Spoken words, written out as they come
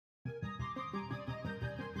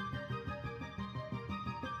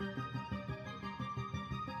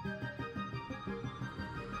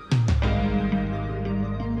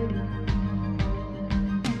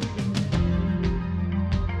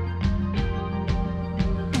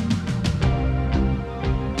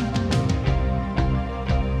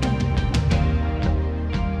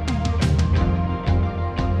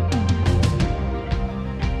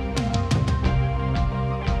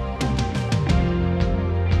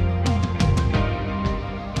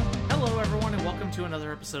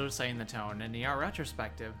episode of Setting the Tone, an ER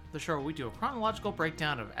Retrospective, the show where we do a chronological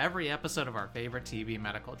breakdown of every episode of our favorite TV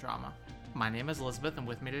medical drama. My name is Elizabeth, and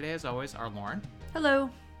with me today, as always, are Lauren.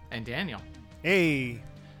 Hello. And Daniel. Hey.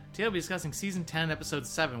 Today we'll be discussing Season 10, Episode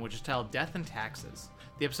 7, which is titled Death and Taxes.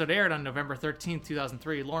 The episode aired on November 13th,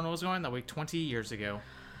 2003. Lauren was going that week 20 years ago.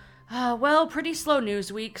 Well, pretty slow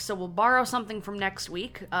news week, so we'll borrow something from next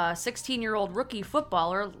week. 16-year-old rookie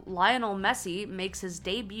footballer Lionel Messi makes his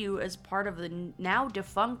debut as part of the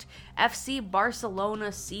now-defunct FC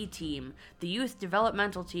Barcelona C team, the youth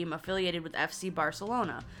developmental team affiliated with FC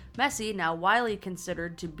Barcelona. Messi, now widely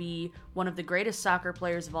considered to be one of the greatest soccer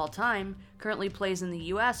players of all time, currently plays in the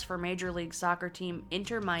U.S. for Major League Soccer team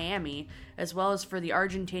Inter Miami, as well as for the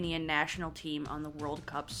Argentinian national team on the World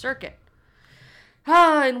Cup circuit.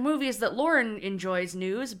 In movies that Lauren enjoys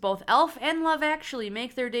news, both Elf and Love Actually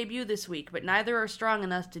make their debut this week, but neither are strong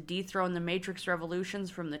enough to dethrone The Matrix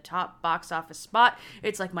Revolutions from the top box office spot.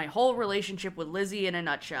 It's like my whole relationship with Lizzie in a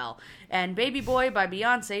nutshell. And Baby Boy by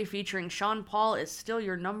Beyonce featuring Sean Paul is still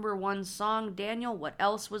your number one song. Daniel, what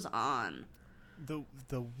else was on? The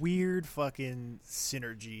weird fucking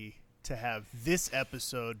synergy to have this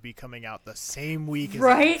episode be coming out the same week as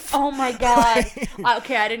right? Elf. Oh my god.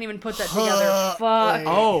 Okay, I didn't even put that together.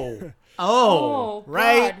 Fuck. Oh,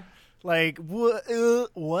 right? God. Like,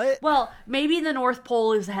 what? Well, maybe the North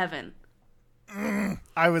Pole is heaven.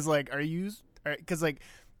 I was like, are you... Because, like,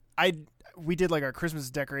 we did, like, our Christmas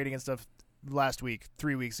decorating and stuff last week,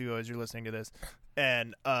 3 weeks ago, as you're listening to this.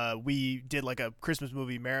 And we did like a Christmas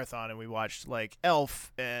movie marathon, and we watched like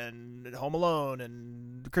Elf and Home Alone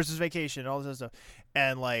and Christmas Vacation and all this other stuff.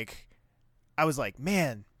 And like, I was like,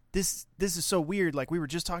 man, this is so weird. Like, we were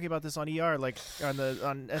just talking about this on ER, like on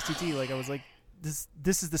STT. Like, I was like, this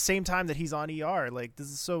is the same time that he's on ER. Like, this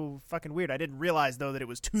is so fucking weird. I didn't realize though that it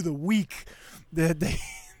was to the week that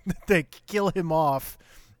they kill him off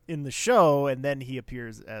in the show, and then he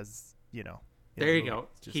appears as, you know. There you go.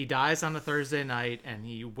 He dies on a Thursday night, and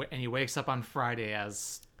he wakes up on Friday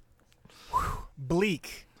as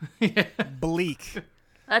bleak. Bleak.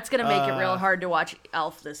 That's gonna make it real hard to watch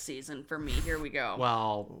Elf this season for me. Here we go.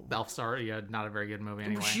 Well, Elf's already not a very good movie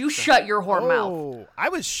anyway. You shut your whore mouth. I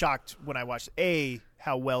was shocked when I watched A,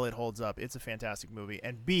 how well it holds up. It's a fantastic movie,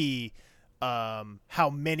 and B, how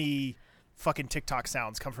many fucking TikTok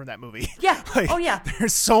sounds come from that movie. Yeah. Like, oh yeah.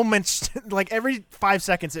 There's so much. Like every 5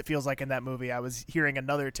 seconds, it feels like in that movie, I was hearing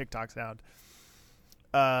another TikTok sound.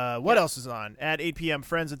 What else is on? At 8 p.m.,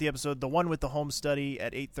 Friends with the episode The One with the Home Study.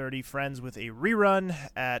 At 8:30, Friends with a rerun.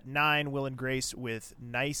 At 9, Will and Grace with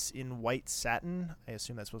Nice in White Satin. I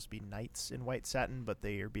assume that's supposed to be Nights in White Satin, but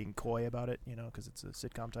they are being coy about it, you know, because it's a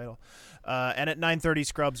sitcom title. And at 9:30,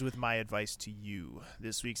 Scrubs with My Advice to You.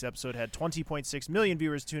 This week's episode had 20.6 million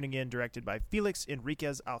viewers tuning in, directed by Felix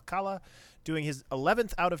Enriquez Alcala, doing his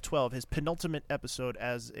 11th out of 12, his penultimate episode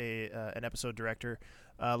as an episode director.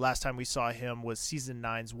 Last time we saw him was Season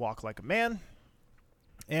 9's Walk Like a Man.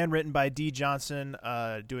 And written by Dee Johnson,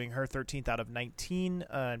 doing her 13th out of 19.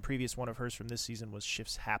 And previous one of hers from this season was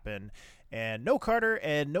Shifts Happen. And no Carter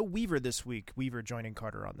and no Weaver this week. Weaver joining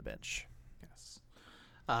Carter on the bench. Yes.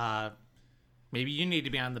 Maybe you need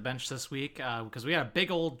to be on the bench this week, because we had a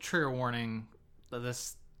big old trigger warning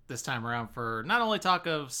this time around for not only talk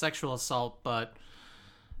of sexual assault, but...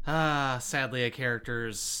 sadly, a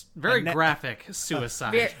character's very graphic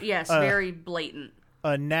suicide. Very blatant.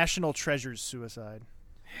 A National Treasure's suicide.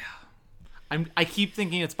 Yeah, I keep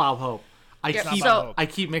thinking it's Bob Hope. I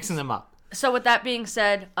keep mixing them up. So with that being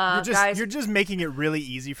said, guys, you're just making it really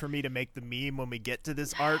easy for me to make the meme when we get to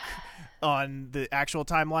this arc on the actual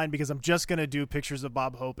timeline, because I'm just gonna do pictures of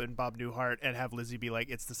Bob Hope and Bob Newhart and have Lizzie be like,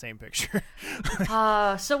 it's the same picture.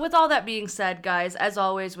 So with all that being said, guys, as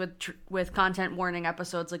always with content warning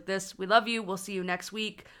episodes like this, we love you. We'll see you next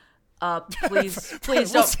week. Please we'll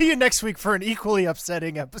don't. see you next week for an equally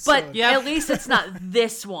upsetting episode. But at least it's not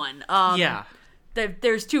this one. Yeah.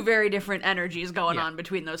 There's two very different energies going on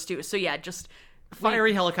between those two. So yeah, just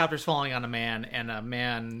fiery helicopters falling on a man and a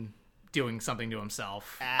man doing something to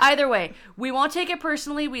himself. Either way, we won't take it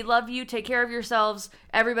personally. We love you. Take care of yourselves.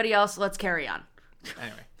 Everybody else, let's carry on.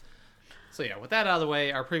 Anyway. So yeah, with that out of the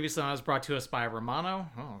way, our previous one was brought to us by Romano.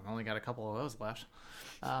 Oh, only got a couple of those left.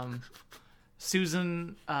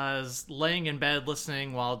 Susan is laying in bed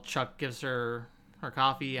listening while Chuck gives her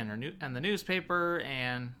coffee and the newspaper,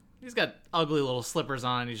 and he's got ugly little slippers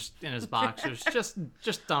on. He's just in his boxers,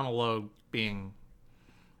 just Donald Logue living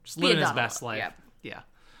his best life. Yeah.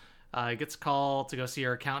 He gets a call to go see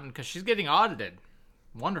her accountant because she's getting audited.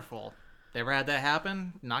 Wonderful. Ever had that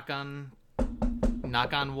happen? Knock on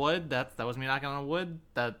wood. That was me knocking on wood.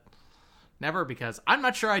 That Never, because I'm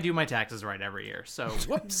not sure I do my taxes right every year. So,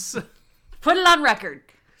 whoops. Put it on record.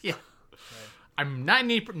 Yeah. I'm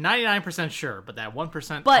 99% sure, but that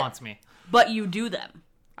 1% haunts me. But you do them.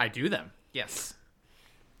 I do them, yes.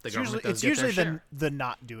 It's usually the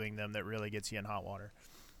not doing them that really gets you in hot water.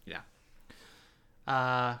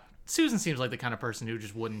 Yeah. Susan seems like the kind of person who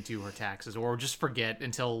just wouldn't do her taxes or just forget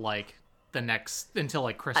until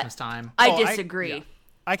Christmas time. I disagree.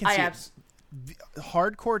 I can see it.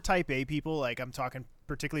 Hardcore type A people, like I'm talking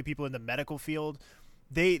particularly people in the medical field,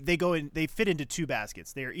 they fit into two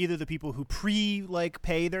baskets. They're either the people who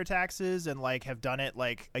pay their taxes and have done it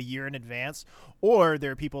a year in advance, or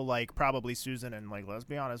they're people like probably Susan and let's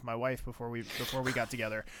be honest, my wife before we got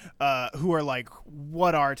together, who are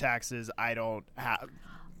what are taxes? I don't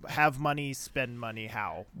have money, spend money.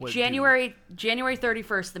 How? January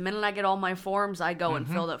 31st, the minute I get all my forms, I go and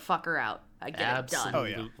fill that fucker out. I get it done.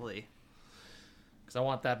 Absolutely. I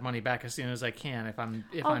want that money back as soon as I can if I'm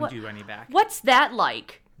due any back. What's that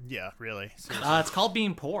like? Yeah, really. It's called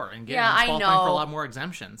being poor and getting qualifying for a lot more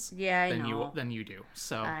exemptions. Yeah, I know. Than you do.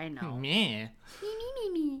 So I know. Meh.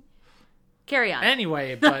 Me. Carry on.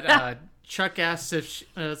 Anyway, but Chuck asks if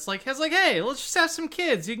hey, let's just have some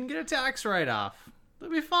kids. You can get a tax write-off. It'll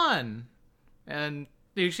be fun. And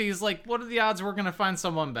she's like, what are the odds we're gonna find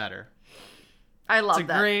someone better? I love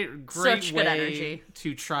that. It's a great Such way good energy.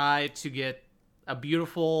 to try to get a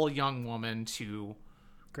beautiful young woman to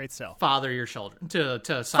great sell father your children to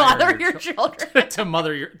father your children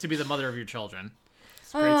to be the mother of your children.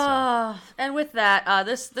 And with that,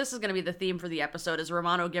 this is going to be the theme for the episode: is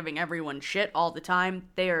Romano giving everyone shit all the time.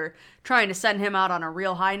 They are trying to send him out on a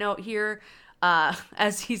real high note here.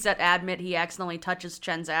 As he's at Admit, he accidentally touches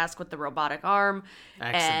Chen's ass with the robotic arm.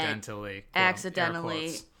 Accidentally,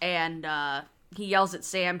 and he yells at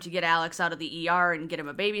Sam to get Alex out of the ER and get him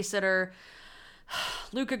a babysitter.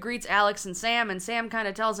 Luca greets Alex and Sam kind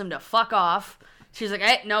of tells him to fuck off. She's like,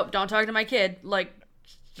 hey, nope, don't talk to my kid.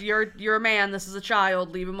 You're a man. This is a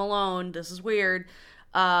child. Leave him alone. This is weird.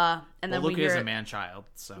 And then Luca is a man-child,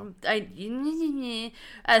 so.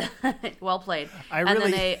 Well played.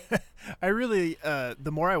 I really,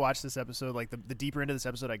 the more I watch this episode, the deeper into this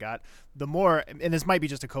episode I got, the more, and this might be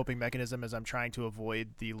just a coping mechanism as I'm trying to avoid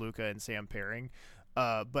the Luca and Sam pairing,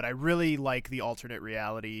 but I really like the alternate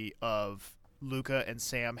reality of Luca and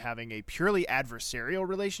Sam having a purely adversarial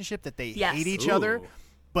relationship, that they hate each other,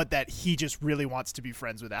 but that he just really wants to be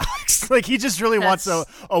friends with Alex. He just really wants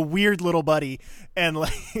a weird little buddy and a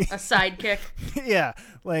sidekick. Yeah,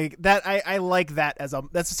 that. I like that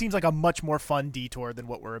that seems like a much more fun detour than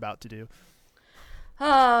what we're about to do.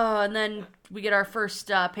 And then we get our first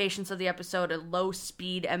patients of the episode, a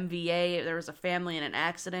low-speed MVA. There was a family in an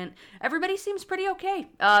accident. Everybody seems pretty okay.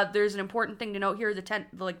 There's an important thing to note here. The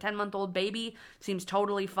 10-month-old baby seems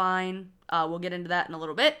totally fine. We'll get into that in a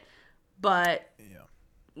little bit. But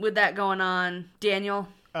with that going on, Daniel?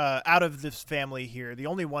 Out of this family here, the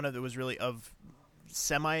only one that was really of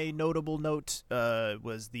semi-notable note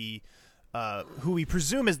was the who we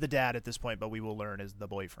presume is the dad at this point, but we will learn is the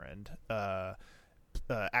boyfriend.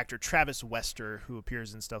 Actor Travis Wester, who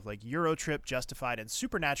appears in stuff like Eurotrip, Justified, and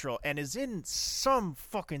Supernatural, and is in some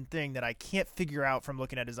fucking thing that I can't figure out from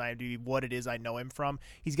looking at his IMDb what it is I know him from.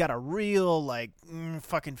 He's got a real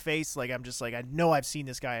fucking face. I'm just I know I've seen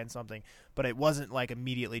this guy in something, but it wasn't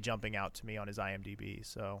immediately jumping out to me on his IMDb.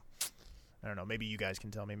 So I don't know. Maybe you guys can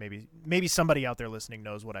tell me. Maybe somebody out there listening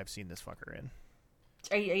knows what I've seen this fucker in.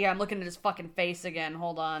 Yeah, I'm looking at his fucking face again.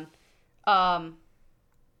 Hold on.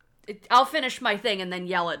 I'll finish my thing and then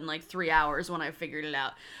yell it in 3 hours when I've figured it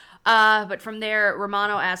out. But from there,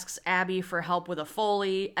 Romano asks Abby for help with a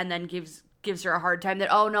Foley and then gives her a hard time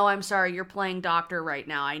that, oh no, I'm sorry, you're playing doctor right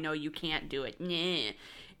now. I know you can't do it. Nyeh.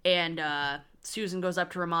 And Susan goes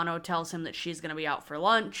up to Romano, tells him that she's going to be out for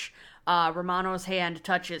lunch. Romano's hand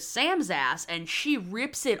touches Sam's ass and she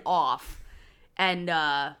rips it off and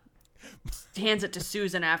hands it to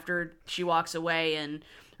Susan after she walks away, and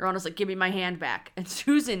Romano's like, give me my hand back. And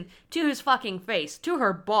Susan, to his fucking face, to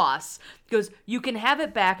her boss, goes, you can have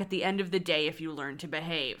it back at the end of the day if you learn to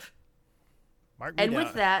behave.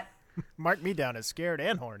 With that... Mark me down as scared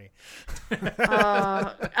and horny.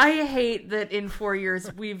 I hate that in 4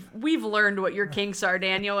 years we've learned what your kinks are,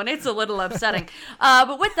 Daniel, and it's a little upsetting.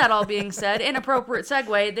 But with that all being said, inappropriate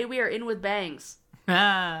segue, we are in with bangs. See,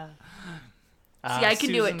 I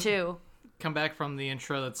can do it too. Come back from the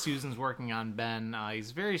intro that Susan's working on Ben.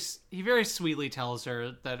 He very sweetly tells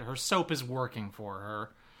her that her soap is working for her.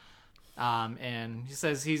 And he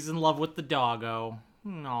says he's in love with the doggo.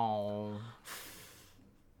 No.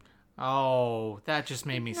 Oh, that just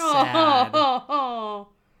made me sad.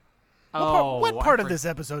 What part of this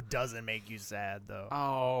episode doesn't make you sad, though?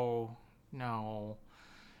 Oh, no.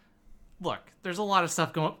 Look, there's a lot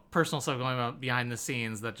of personal stuff going on behind the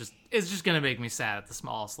scenes that is just going to make me sad at the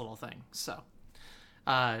smallest little thing. So,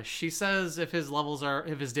 she says if his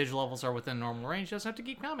digital levels are within normal range, he doesn't have to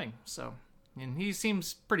keep coming. So, and he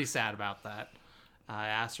seems pretty sad about that. I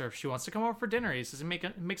asked her if she wants to come over for dinner. He says he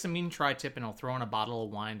makes a mean tri-tip and he'll throw in a bottle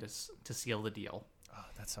of wine to seal the deal. Oh,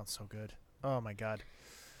 that sounds so good. Oh my god.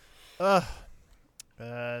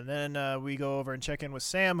 Then we go over and check in with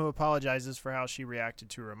Sam, who apologizes for how she reacted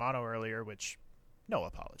to Romano earlier, which no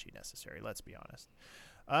apology necessary, let's be honest.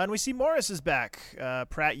 And we see Morris is back.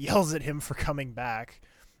 Pratt yells at him for coming back.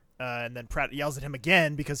 And then Pratt yells at him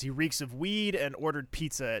again because he reeks of weed and ordered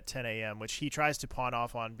pizza at 10 a.m., which he tries to pawn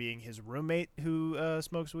off on being his roommate who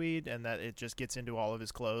smokes weed, and that it just gets into all of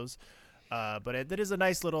his clothes. But that is a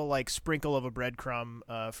nice little sprinkle of a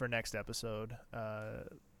breadcrumb for next episode.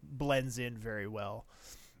 Blends in very well.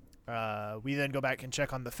 We then go back and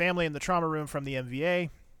check on the family in the trauma room from the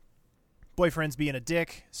MVA. Boyfriend's being a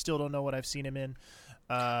dick. Still don't know what I've seen him in.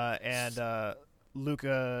 And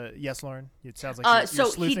Luca, yes, Lauren? It sounds like your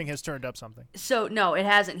sleuthing has turned up something. So, no, it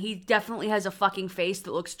hasn't. He definitely has a fucking face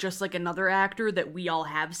that looks just like another actor that we all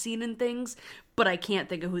have seen in things, but I can't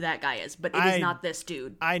think of who that guy is. But it is not this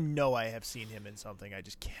dude. I know I have seen him in something. I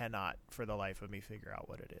just cannot, for the life of me, figure out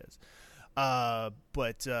what it is.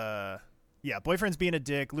 Yeah, boyfriend's being a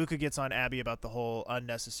dick. Luca gets on Abby about the whole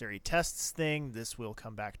unnecessary tests thing. This will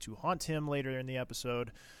come back to haunt him later in the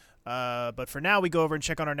episode. But for now, we go over and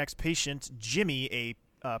check on our next patient, Jimmy,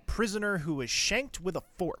 a prisoner who was shanked with a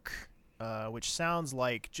fork, which sounds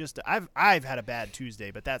like I've had a bad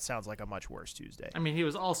Tuesday, but that sounds like a much worse Tuesday. I mean, he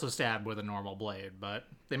was also stabbed with a normal blade, but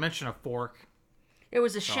they mention a fork. It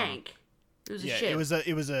was a shank. It was a shit.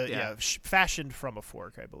 It was fashioned from a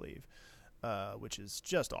fork, I believe, which is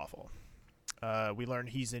just awful. We learn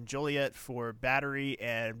he's in Joliet for battery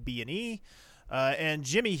and B&E. And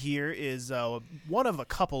Jimmy here is one of a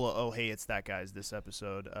couple of Oh Hey It's That Guys this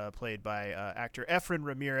episode, played by actor Efren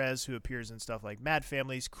Ramirez, who appears in stuff like Mad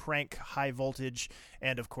Families, Crank, High Voltage,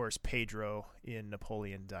 and of course Pedro in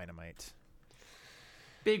Napoleon Dynamite.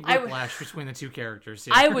 Big whiplash between the two characters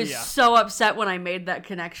here. I was so upset when I made that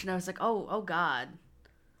connection. I was like, oh God.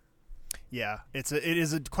 Yeah, it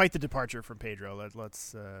is quite the departure from Pedro.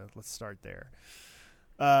 Let's start there.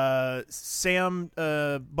 Sam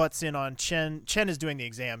butts in on Chen. Chen is doing the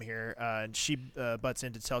exam here, and she butts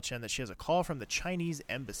in to tell Chen that she has a call from the Chinese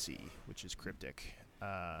embassy, which is cryptic.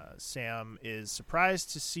 Sam is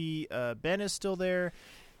surprised to see Ben is still there,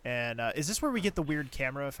 and is this where we get the weird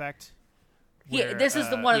camera effect? Yeah, this is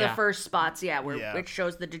one of the first spots, where it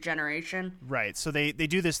shows the degeneration. Right, so they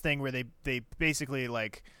do this thing where they basically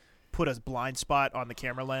put a blind spot on the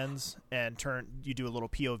camera lens and you do a little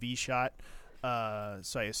POV shot.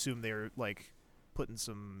 So I assume they're putting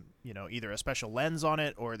some, either a special lens on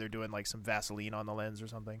it or they're doing some Vaseline on the lens or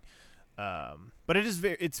something. But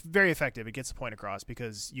it's very effective. It gets the point across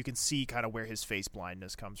because you can see kind of where his face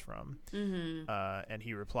blindness comes from. Mm-hmm. And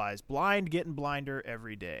he replies, "Blind, getting blinder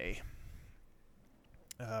every day."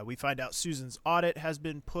 We find out Susan's audit has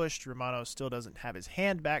been pushed. Romano still doesn't have his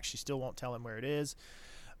hand back. She still won't tell him where it is.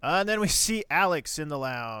 And then we see Alex in the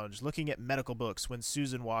lounge looking at medical books when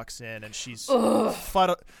Susan walks in, and she's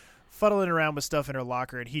fuddling around with stuff in her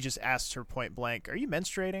locker, and he just asks her point blank, "Are you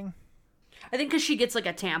menstruating?" I think because she gets a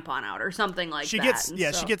tampon out or something like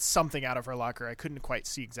that. She gets something out of her locker. I couldn't quite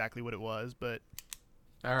see exactly what it was, but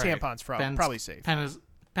all right. Tampons probably safe. Pen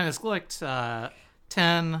is clicked.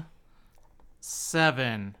 10,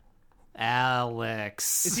 7,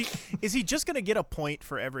 Alex. Is he just gonna get a point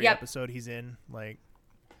for every episode he's in?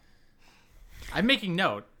 I'm making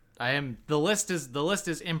note. The list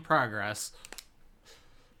is in progress.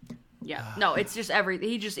 Yeah. No, it's just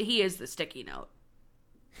he is the sticky note.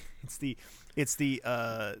 It's the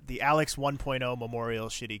Alex 1.0 Memorial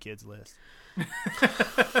Shitty Kids list.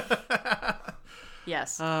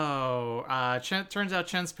 Yes. Turns out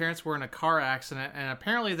Chen's parents were in a car accident, and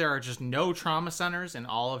apparently there are just no trauma centers in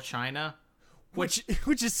all of China. Which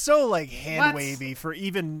is so hand wavy for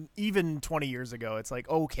even 20 years ago. It's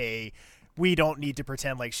okay, we don't need to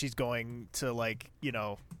pretend like she's going to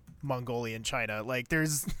Mongolian China.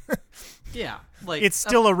 There's it's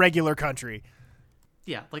still a regular country.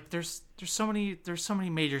 Yeah, there's so many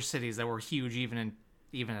major cities that were huge even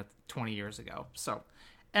at 20 years ago. So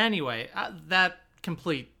anyway, that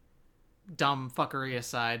complete dumb fuckery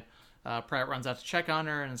aside, Pratt runs out to check on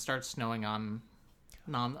her and it starts snowing on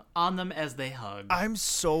on them as they hug. I'm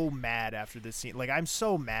so mad after this scene. Like, I'm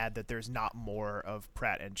so mad that there's not more of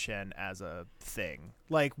Pratt and Chen as a thing.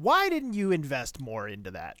 Like, why didn't you invest more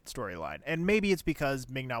into that storyline? And maybe it's because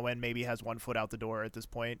Ming-Na Wen maybe has one foot out the door at this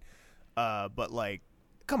point. But, like,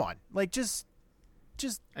 come on. Like, just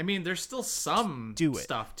I mean, there's still some do it.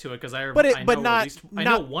 stuff to it because I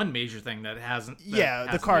know one major thing that hasn't.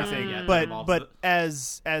 The car thing. Yet But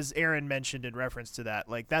as Aaron mentioned in reference to that,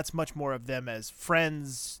 like that's much more of them as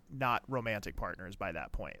friends, not romantic partners by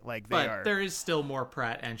that point. Like there is still more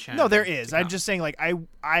Pratt and Chen. No, there is. I'm just saying, like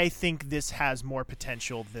I think this has more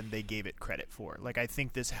potential than they gave it credit for. Like I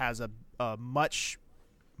think this has a much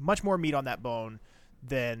more meat on that bone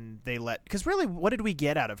than they let. Because really, what did we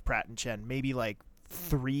get out of Pratt and Chen? Maybe like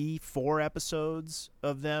 3-4 episodes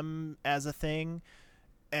of them as a thing,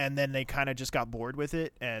 and then they kind of just got bored with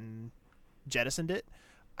it and jettisoned it.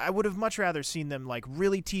 I would have much rather seen them like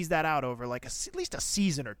really tease that out over like at least a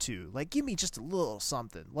season or two. Like give me just a little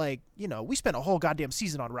something. Like, you know, we spent a whole goddamn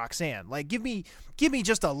season on Roxanne. Like give me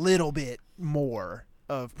just a little bit more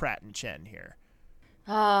of Pratt and Chen here.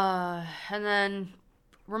 And then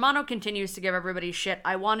Romano continues to give everybody shit.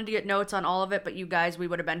 I wanted to get notes on all of it, but you guys, we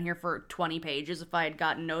would have been here for 20 pages if I had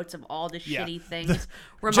gotten notes of all the shitty things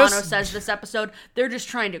Romano says this episode. They're just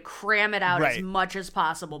trying to cram it out as much as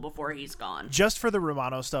possible before he's gone. Just for the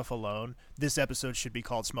Romano stuff alone, this episode should be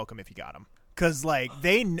called Smoke 'Em If You Got 'Em. Because, like,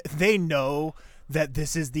 they know that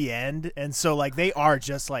this is the end, and so, like, they are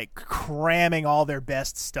just, like, cramming all their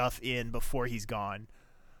best stuff in before he's gone.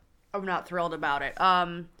 I'm not thrilled about it.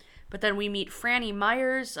 But then we meet Franny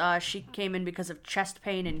Myers. She came in because of chest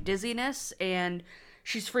pain and dizziness, and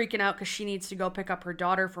she's freaking out because she needs to go pick up her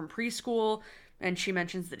daughter from preschool, and she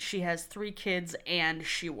mentions that she has 3 kids and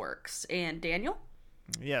she works. And Daniel?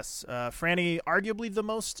 Yes, Franny, arguably the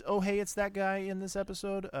most oh hey it's that guy in this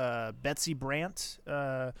episode. Betsy Brandt,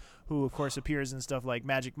 who of course appears in stuff like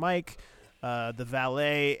Magic Mike, the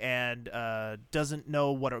valet, and doesn't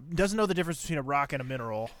know the difference between a rock and a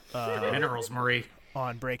mineral. Minerals, Marie.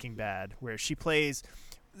 On Breaking Bad, where she plays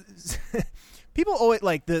people always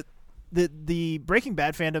like the Breaking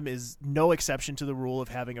Bad fandom is no exception to the rule of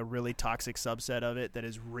having a really toxic subset of it that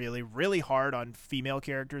is really, really hard on female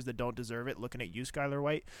characters that don't deserve it. Looking at you, Skylar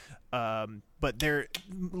White. But they're,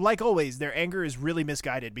 like always, their anger is really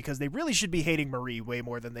misguided because they really should be hating Marie way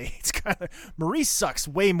more than they hate Skylar. Marie sucks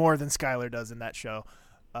way more than Skylar does in that show.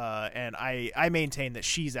 And I maintain that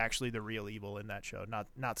she's actually the real evil in that show, not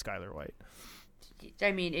Skylar White.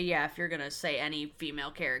 I mean, yeah, if you're going to say any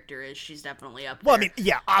female character is, she's definitely up there. Well, I mean,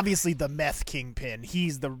 yeah, obviously the meth kingpin,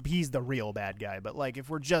 he's the real bad guy. But, like, if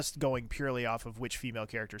we're just going purely off of which female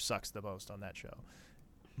character sucks the most on that show,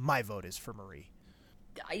 my vote is for Marie.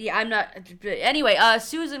 Yeah, I'm not... Anyway,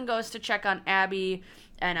 Susan goes to check on Abby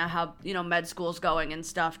and how, med school's going and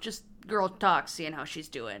stuff. Just girl talk, seeing how she's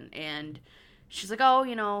doing. And she's like,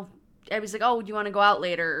 Abby's like, do you want to go out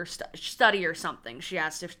later or study or something? She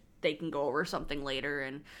asked if they can go over something later,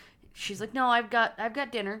 and she's like, no, I've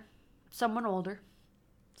got dinner, someone older,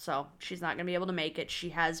 so she's not gonna be able to make it. She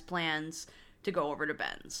has plans to go over to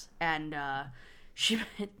Ben's, and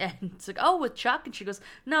it's like, with Chuck, and she goes,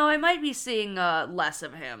 no, I might be seeing less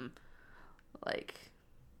of him, like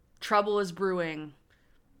trouble is brewing.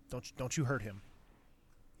 Don't you hurt him.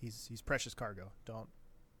 He's precious cargo. Don't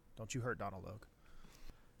you hurt Donald Oak.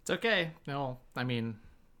 It's okay. No, I mean,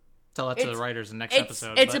 tell that to the writers in the next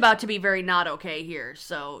episode. It's about to be very not okay here,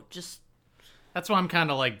 so just... That's why I'm kind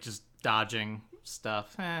of like just dodging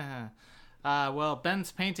stuff. Well,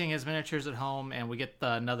 Ben's painting his miniatures at home, and we get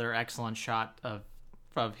another excellent shot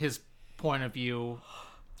of his point of view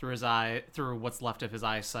through his eye, through what's left of his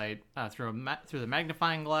eyesight, through the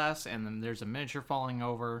magnifying glass, and then there's a miniature falling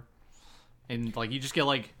over, and like you just get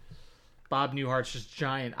like Bob Newhart's just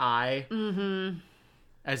giant eye. Mm-hmm.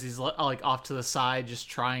 As he's like off to the side, just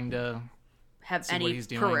trying to have see any what he's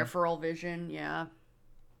doing. Peripheral vision, yeah.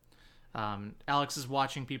 Alex is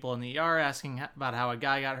watching people in the ER, asking about how a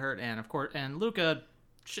guy got hurt, and of course, Luca,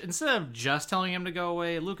 instead of just telling him to go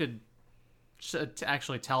away, Luca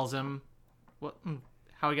actually tells him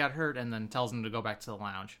how he got hurt, and then tells him to go back to the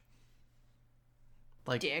lounge.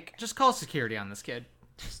 Like, dick. Just call security on this kid.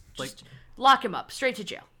 Just lock him up, straight to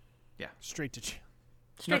jail. Yeah, straight to jail.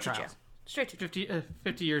 Straight to jail. Straight to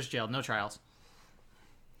 50 years jail, no trials.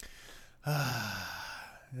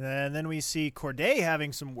 And then we see Corday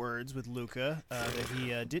having some words with Luca that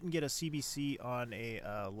he didn't get a CBC on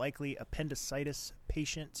a likely appendicitis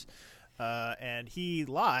patient. And he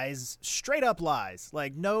lies, straight up lies.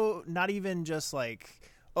 Like, no, not even just like,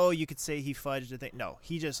 you could say he fudged a thing. No,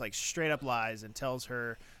 he just like straight up lies and tells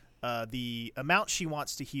her the amount she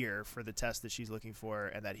wants to hear for the test that she's looking for,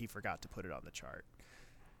 and that he forgot to put it on the chart.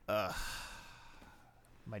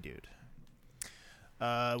 My dude.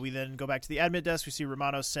 We then go back to the admin desk. We see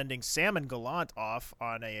Romano sending Sam and Gallant off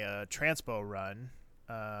on a transpo run.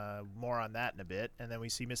 More on that in a bit. And then we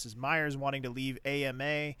see Mrs. Myers wanting to leave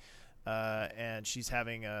AMA, and she's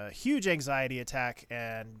having a huge anxiety attack,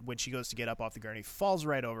 and when she goes to get up off the gurney, falls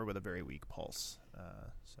right over with a very weak pulse.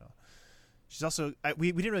 So she's also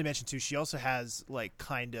we didn't really mention too, she also has like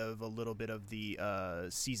kind of a little bit of the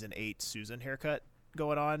season 8 Susan haircut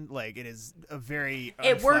going on. Like, it is a very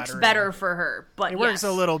it works better for her, but it works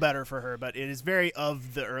a little better for her, but it is very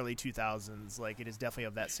of the early 2000s. Like, it is definitely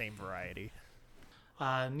of that same variety.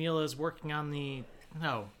 Neela's working on the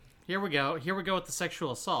here we go with the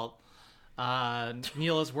sexual assault.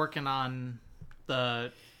 Neela's working on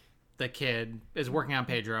the kid is working on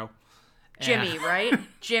Pedro. Jimmy, right?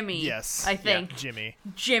 Jimmy. Yes, I think Jimmy.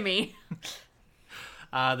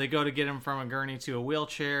 They go to get him from a gurney to a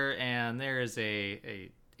wheelchair, and there is a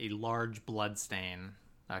large blood stain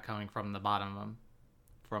coming from the bottom of him,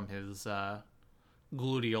 from his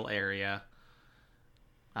gluteal area,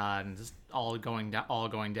 and just all going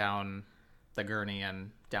down the gurney and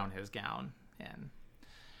down his gown. And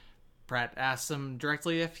Pratt asks him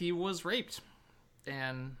directly if he was raped,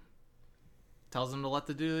 and tells him to let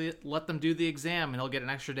them do the exam, and he'll get an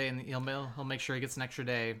extra day, and he'll make sure he gets an extra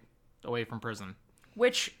day away from prison.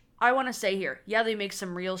 Which, I want to say here, yeah, they make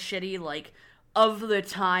some real shitty, like, of the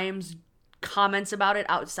times comments about it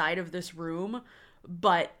outside of this room,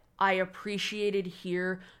 but I appreciated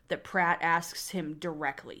here that Pratt asks him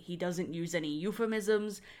directly. He doesn't use any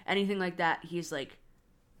euphemisms, anything like that. He's like,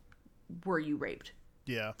 were you raped?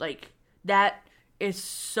 Yeah. Like, that is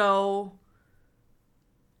so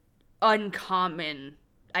uncommon.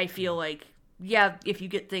 I feel like, yeah, if you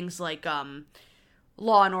get things like,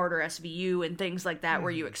 Law and Order SVU and things like that,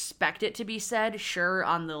 where you expect it to be said, sure,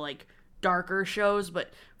 on the like darker shows, but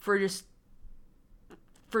for just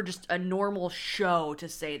a normal show to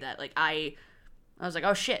say that, like, I was like,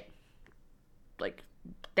 oh shit, like,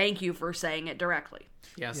 thank you for saying it directly.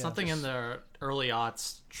 Yeah, something in the early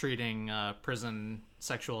aughts treating prison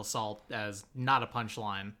sexual assault as not a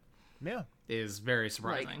punchline, is very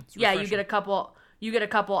surprising. Like, yeah, you get a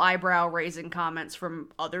couple eyebrow raising comments from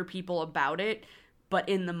other people about it. But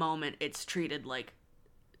in the moment, it's treated like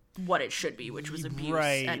what it should be, which was abuse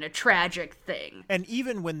and a tragic thing. And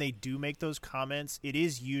even when they do make those comments, it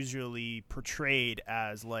is usually portrayed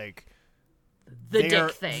as like the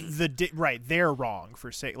dick thing. They're wrong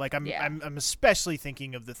for saying. Like, I'm especially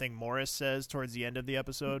thinking of the thing Morris says towards the end of the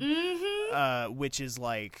episode, which is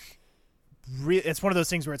like, it's one of those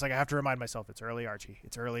things where it's like I have to remind myself it's early Archie.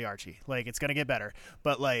 Like, it's gonna get better,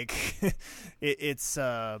 but like it's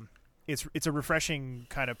a refreshing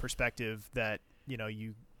kind of perspective that, you know,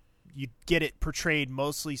 you get it portrayed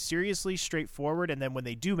mostly seriously, straightforward, and then when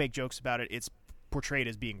they do make jokes about it, it's portrayed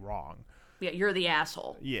as being wrong. Yeah, you're the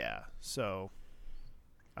asshole. Yeah, so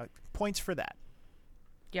points for that.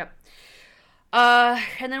 Yep.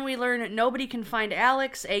 And then we learn nobody can find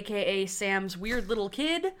Alex, a.k.a. Sam's weird little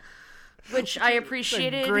kid, which I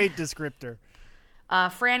appreciated. Great descriptor.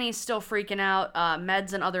 Franny's still freaking out.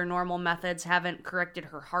 Meds and other normal methods haven't corrected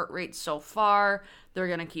her heart rate so far. They're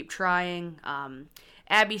going to keep trying.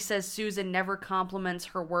 Abby says Susan never compliments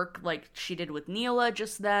her work like she did with Neela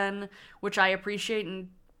just then, which I appreciate. And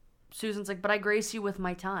Susan's like, but I grace you with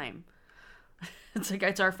my time. It's like,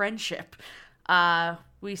 it's our friendship.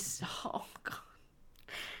 We see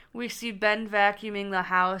Ben vacuuming the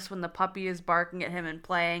house when the puppy is barking at him and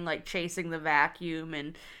playing, like, chasing the vacuum,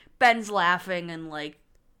 and Ben's laughing and, like,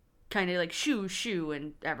 kind of like shoo shoo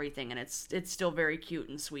and everything, and it's still very cute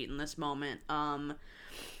and sweet in this moment. And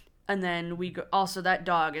then we go, also, that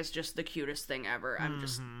dog is just the cutest thing ever. I'm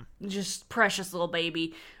just precious little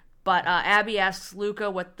baby. But Abby asks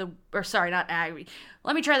Luca not Abby.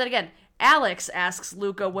 Let me try that again. Alex asks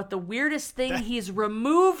Luca what the weirdest thing he's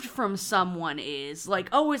removed from someone is. Like,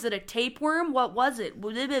 oh, is it a tapeworm? What was it?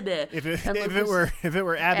 If it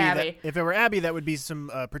were Abby, that would be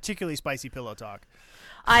some particularly spicy pillow talk.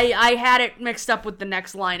 I had it mixed up with the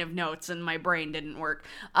next line of notes, and my brain didn't work.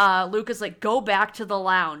 Luca's like, go back to the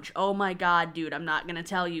lounge. Oh my god, dude, I'm not gonna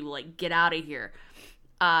tell you. Like, get out of here.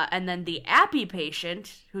 And then the Appy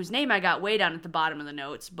patient, whose name I got way down at the bottom of the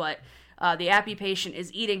notes, but the Appy patient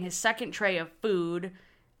is eating his second tray of food,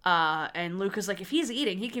 and Luca's like, if he's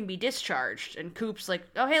eating, he can be discharged. And Coop's like,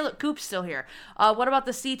 oh, hey, look, Coop's still here. What about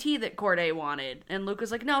the CT that Corday wanted? And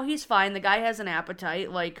Luca's like, no, he's fine. The guy has an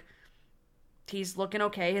appetite. Like, he's looking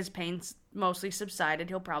okay. His pain's mostly subsided.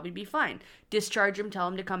 He'll probably be fine. Discharge him, tell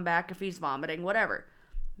him to come back if he's vomiting, whatever.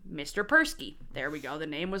 Mr. Persky. There we go. The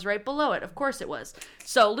name was right below it. Of course it was.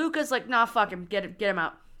 So Luca's like, nah, fuck him. Get him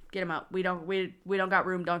out. Get him out. We don't got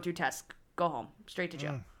room. Don't do tests. Go home. Straight to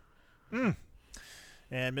jail.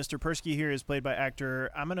 And Mr. Persky here is played by actor.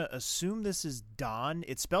 I'm gonna assume this is Don.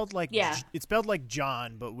 It's spelled like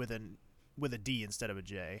John, but with a D instead of a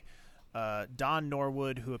J. Don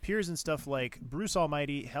Norwood, who appears in stuff like Bruce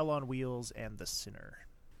Almighty, Hell on Wheels, and The Sinner.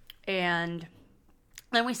 And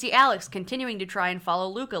then we see Alex continuing to try and follow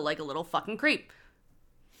Luca like a little fucking creep.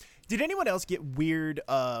 Did anyone else get weird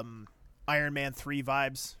Iron Man 3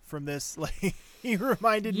 vibes from this? Like he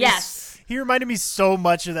reminded me so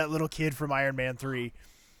much of that little kid from Iron Man 3.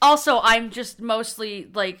 Also, I'm just mostly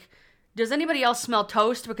like, does anybody else smell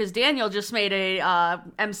toast? Because Daniel just made a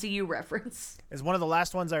MCU reference. It's one of the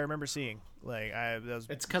last ones I remember seeing. Like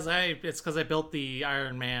it's because I built the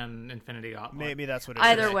Iron Man Infinity Gauntlet. Maybe that's what it is.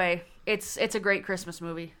 Either way, it's a great Christmas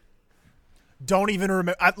movie. Don't even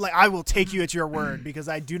remember. I will take you at your word because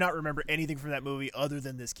I do not remember anything from that movie other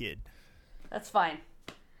than this kid. That's fine.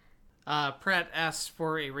 Pratt asks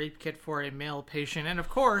for a rape kit for a male patient, and of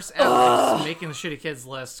course, Alex making the shitty kids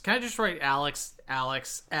list. Can I just write Alex?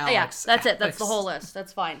 Yeah, that's Alex. it. That's the whole list.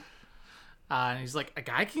 That's fine. And he's like, a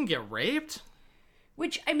guy can get raped?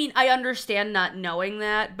 Which, I mean, I understand not knowing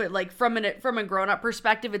that, but like from a grown-up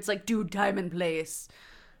perspective, it's like, dude, time and place.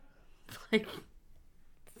 Like,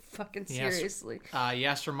 fucking seriously. He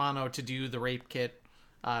asked Romano to do the rape kit.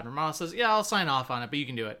 Romano says, yeah, I'll sign off on it, but you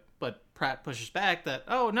can do it. But Pratt pushes back that,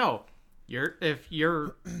 oh no, if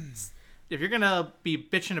you're gonna be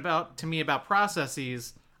bitching to me about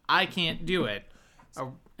processes, I can't do it.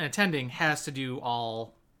 An attending has to do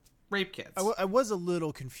all rape kits. I was a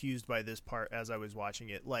little confused by this part as I was watching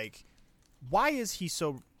it. Like, why is he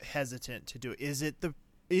so hesitant to do it? Is it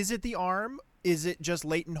the arm? Is it just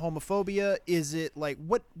latent homophobia? Is it like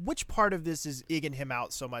which part of this is egging him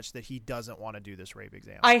out so much that he doesn't want to do this rape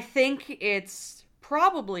exam? I think it's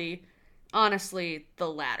probably, honestly, the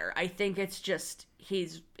latter. I think it's just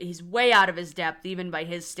he's way out of his depth, even by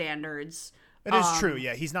his standards. It is true,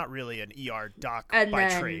 yeah. He's not really an ER doc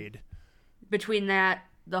by trade. Between that,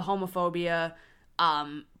 the homophobia,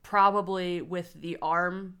 probably with the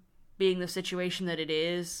arm being the situation that it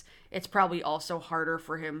is, it's probably also harder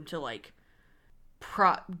for him to like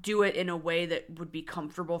do it in a way that would be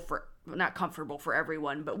not comfortable for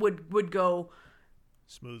everyone, but would go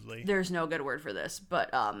smoothly. There's no good word for this,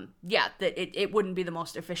 but yeah, that it wouldn't be the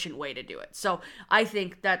most efficient way to do it. So I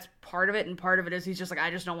think that's part of it, and part of it is he's just like,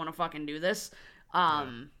 I just don't want to fucking do this.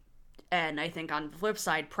 And I think on the flip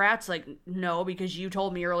side, Pratt's like, no, because you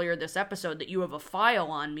told me earlier this episode that you have a file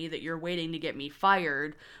on me that you're waiting to get me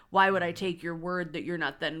fired. Why would I take your word that you're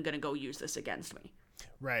not then going to go use this against me?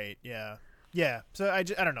 Right, yeah. Yeah, so I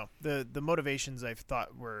don't know. The motivations I thought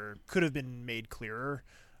could have been made clearer.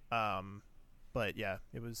 But yeah,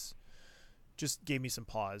 it was just gave me some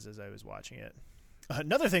pause as I was watching it.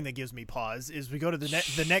 Another thing that gives me pause is we go to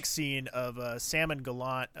the next scene of Sam and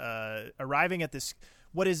Gallant arriving at this,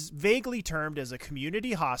 what is vaguely termed as a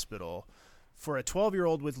community hospital for a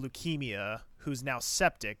 12-year-old with leukemia who's now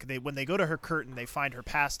septic. When they go to her curtain, they find her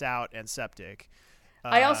passed out and septic.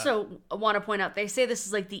 I also want to point out, they say this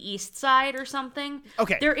is like the east side or something.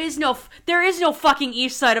 Okay. There is no fucking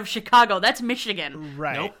east side of Chicago. That's Michigan.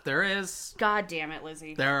 Right. Nope, there is. God damn it,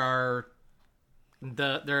 Lizzie. There are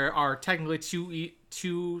technically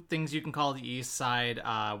two things you can call the east side.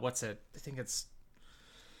 What's it?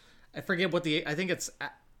 I forget what the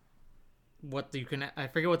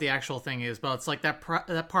actual thing is, but it's like that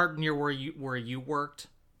part near where you worked.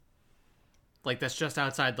 Like that's just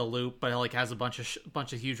outside the loop, but it like has a bunch of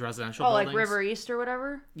huge residential buildings. Like River East or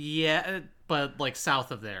whatever? Yeah, but like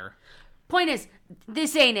south of there. Point is,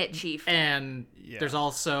 this ain't it, Chief. And there's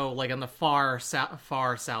also like on the far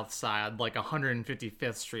south side, like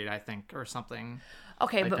 155th Street, I think, or something.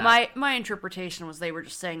 Okay, like but that. my interpretation was they were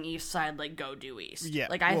just saying east side, like go due east. Yeah,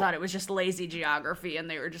 like I thought it was just lazy geography, and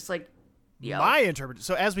they were just like, yo. My interpretation.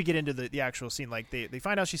 So as we get into the actual scene, like they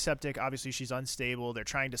find out she's septic. Obviously, she's unstable. They're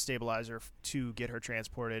trying to stabilize her to get her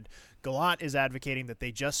transported. Gallant is advocating that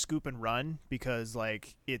they just scoop and run because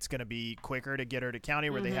like it's going to be quicker to get her to county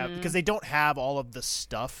where they have, because they don't have all of the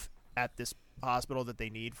stuff at this hospital that they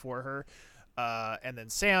need for her. And then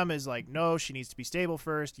Sam is like, no, she needs to be stable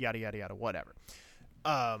first. Yada yada yada. Whatever.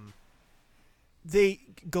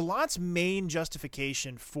 Gallant's main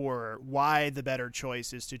justification for why the better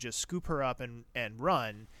choice is to just scoop her up and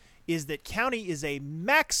run is that county is a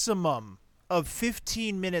maximum of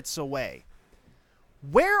 15 minutes away.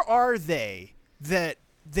 Where are they that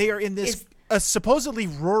they are in this a supposedly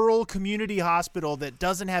rural community hospital that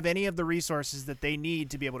doesn't have any of the resources that they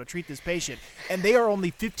need to be able to treat this patient, and they are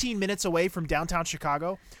only 15 minutes away from downtown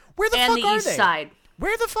Chicago. Where the fuck are they? And the East Side.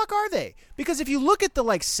 Where the fuck are they? Because if you look at the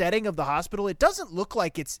like setting of the hospital, it doesn't look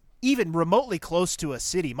like it's even remotely close to a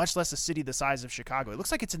city, much less a city the size of Chicago. It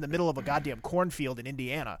looks like it's in the middle of a goddamn cornfield in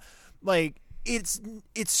Indiana. Like, it's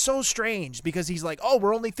so strange because he's like, oh,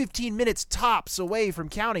 we're only 15 minutes tops away from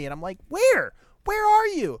county. And I'm like, where? Where are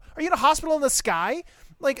you? Are you in a hospital in the sky?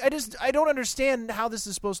 Like, I don't understand how this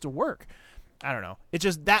is supposed to work. I don't know. It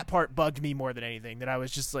just, that part bugged me more than anything, that I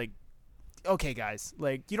was just like, okay, guys,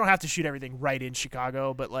 like, you don't have to shoot everything right in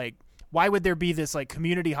Chicago, but like, why would there be this like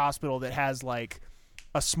community hospital that has like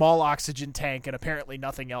a small oxygen tank and apparently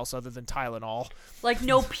nothing else other than Tylenol? Like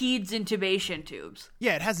no peds intubation tubes.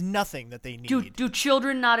 Yeah, it has nothing that they need. Do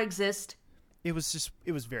children not exist? It was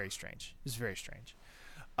very strange. It was very strange.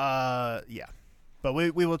 Yeah. But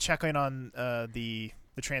we will check in on the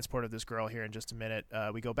transport of this girl here in just a minute.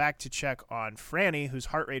 We go back to check on Franny, whose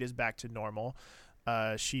heart rate is back to normal.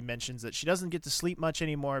 She mentions that she doesn't get to sleep much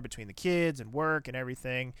anymore between the kids and work and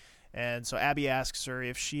everything. And so Abby asks her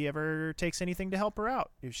if she ever takes anything to help her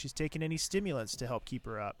out, if she's taken any stimulants to help keep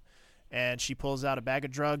her up. And she pulls out a bag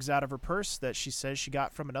of drugs out of her purse that she says she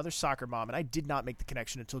got from another soccer mom. And I did not make the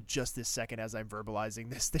connection until just this second as I'm verbalizing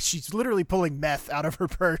this, that she's literally pulling meth out of her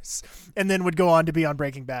purse and then would go on to be on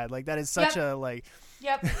Breaking Bad. Like, that is such a, like...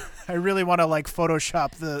 Yep. I really want to, like,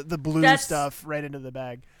 Photoshop the blue stuff right into the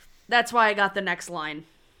bag. That's why I got the next line.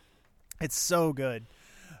 It's so good.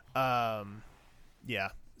 Yeah.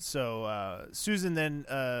 So Susan then...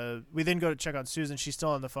 we then go to check on Susan. She's still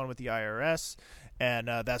on the phone with the IRS. And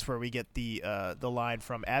that's where we get the line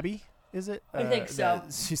from Abby, is it? I think so.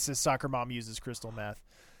 She says soccer mom uses crystal meth.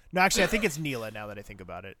 No, actually, I think it's Neela now that I think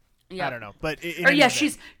about it. Yep. I don't know. But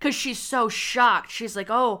because she's so shocked. She's like,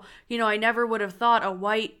 oh, I never would have thought a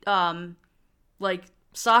white, like,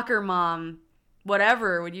 soccer mom,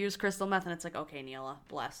 whatever, would use crystal meth. And it's like, okay, Neela,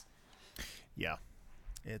 bless. Yeah.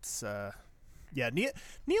 It's... Yeah,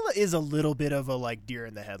 Neela is a little bit of a, like, deer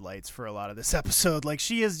in the headlights for a lot of this episode. Like,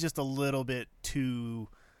 she is just a little bit too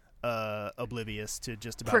oblivious to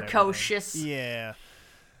just about precocious. Everything.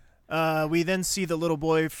 Yeah. We then see the little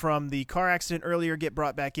boy from the car accident earlier get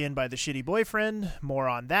brought back in by the shitty boyfriend. More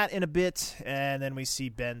on that in a bit. And then we see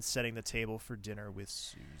Ben setting the table for dinner with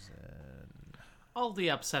Susan. All the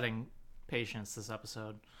upsetting patients this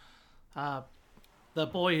episode. The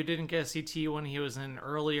boy who didn't get a CT when he was in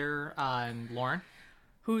earlier, and Lauren.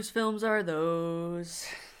 Whose films are those?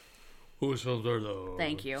 Whose films are those?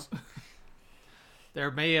 Thank you. There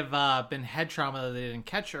may have been head trauma that they didn't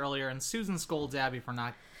catch earlier, and Susan scolds Abby for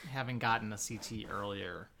not having gotten a CT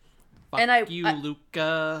earlier. Fuck you,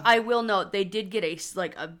 Luca. I will note, they did get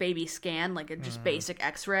a baby scan, like a just basic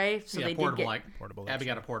X-ray. So they did get... portable Abby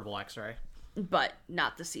got a portable X-ray. But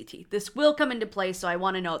not the CT. This will come into play, so I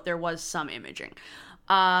want to note there was some imaging.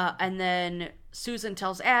 And then Susan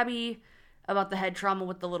tells Abby about the head trauma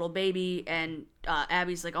with the little baby, and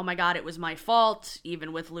Abby's like, oh my god, it was my fault,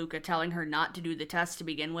 even with Luca telling her not to do the test to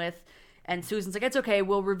begin with. And Susan's like, it's okay,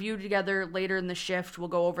 we'll review together later in the shift, we'll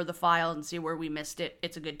go over the file and see where we missed it.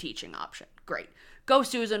 It's a good teaching option. Great. Go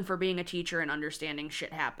Susan for being a teacher and understanding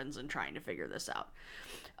shit happens and trying to figure this out.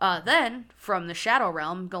 Then, from the Shadow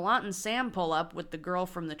Realm, Gallant and Sam pull up with the girl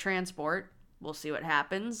from the transport. We'll see what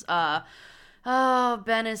happens.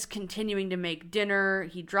 Ben is continuing to make dinner.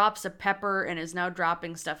 He drops a pepper and is now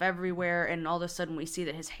dropping stuff everywhere. And all of a sudden we see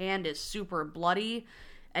that his hand is super bloody.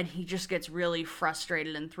 And he just gets really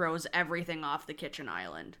frustrated and throws everything off the kitchen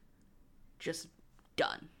island. Just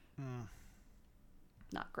done.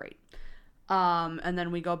 Not great. And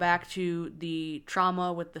then we go back to the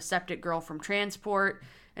trauma with the septic girl from transport.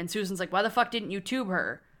 And Susan's like, why the fuck didn't you tube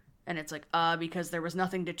her? And it's like, because there was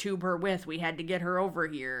nothing to tube her with. We had to get her over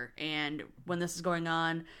here. And when this is going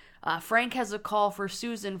on, Frank has a call for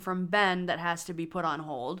Susan from Ben that has to be put on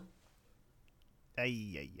hold.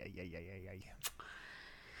 And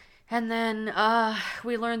then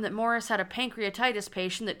we learn that Morris had a pancreatitis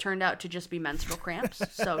patient that turned out to just be menstrual cramps.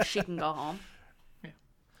 So she can go home. Yeah.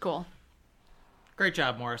 Cool. Great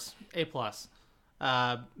job, Morris. A+.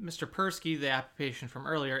 Mr. Persky, the app patient from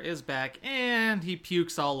earlier, is back, and he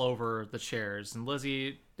pukes all over the chairs. And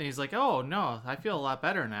he's like, oh, no, I feel a lot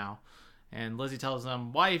better now. And Lizzie tells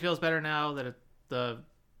him why he feels better now, that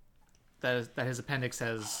his appendix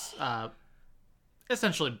has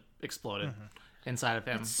essentially exploded inside of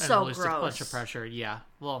him. It's and so released gross. a bunch of pressure. Yeah,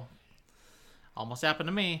 well, almost happened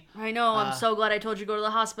to me. I know, I'm so glad I told you to go to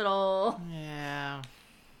the hospital. Yeah.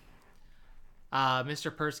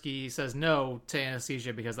 Mr. Persky says no to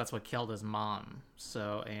anesthesia because that's what killed his mom.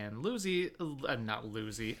 So, and not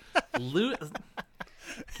Lucy,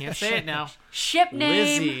 can't say it now. Ship name.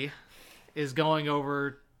 Lizzie is going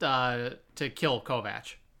over to kill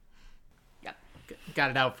Kovac. Yep.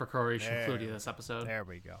 Got it out for Croatian Flutie this episode. There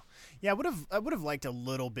we go. Yeah, I would have liked a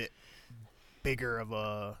little bit bigger of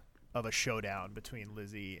a showdown between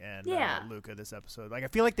Lizzie and Luca this episode. Like, I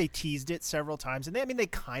feel like they teased it several times, and they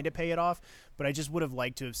kind of pay it off, but I just would have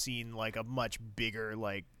liked to have seen like a much bigger,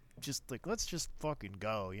 like, just like, let's just fucking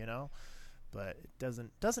go, you know? But it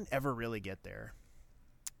doesn't ever really get there.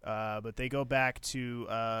 But they go back to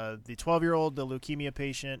the 12-year-old, the leukemia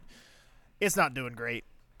patient. It's not doing great.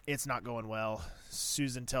 It's not going well.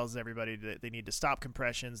 Susan tells everybody that they need to stop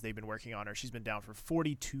compressions. They've been working on her. She's been down for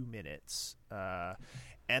 42 minutes.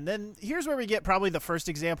 And then here's where we get probably the first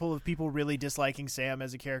example of people really disliking Sam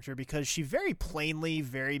as a character, because she very plainly,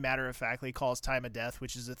 very matter-of-factly calls time of death,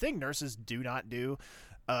 which is a thing nurses do not do.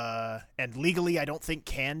 And legally, I don't think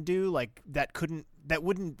can do. Like, that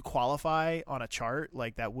wouldn't qualify on a chart.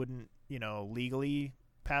 Like, that wouldn't, legally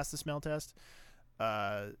pass the smell test.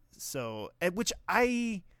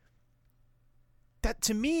 That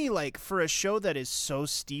to me, like, for a show that is so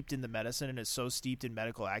steeped in the medicine and is so steeped in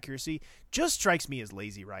medical accuracy, just strikes me as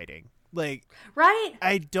lazy writing. Like, right?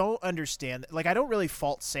 I don't understand. Like, I don't really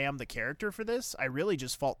fault Sam the character for this. I really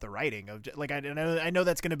just fault the writing of, like, I know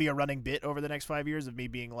that's going to be a running bit over the next 5 years of me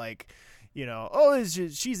being like,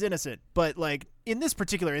 she's innocent. But like in this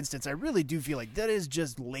particular instance, I really do feel like that is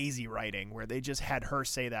just lazy writing, where they just had her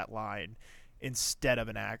say that line instead of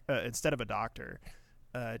a doctor.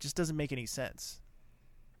 It just doesn't make any sense.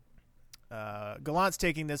 Gallant's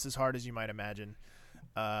taking this as hard as you might imagine.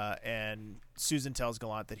 And Susan tells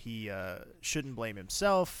Gallant that he shouldn't blame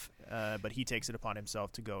himself, but he takes it upon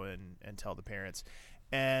himself to go in and tell the parents.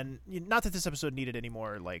 And not that this episode needed any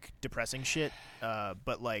more like depressing shit,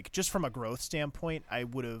 but like just from a growth standpoint, I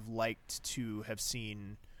would have liked to have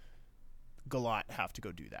seen Gallant have to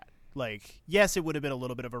go do that. Like, yes, it would have been a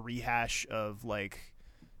little bit of a rehash of like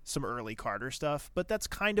some early Carter stuff, but that's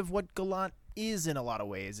kind of what Gallant is in a lot of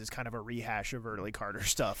ways, is kind of a rehash of early Carter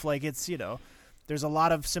stuff. Like, it's, there's a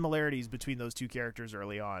lot of similarities between those two characters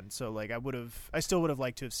early on. So like I still would have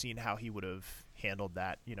liked to have seen how he would have handled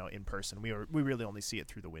that, in person. We really only see it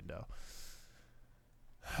through the window.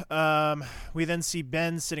 We then see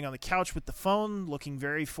Ben sitting on the couch with the phone, looking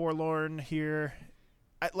very forlorn here.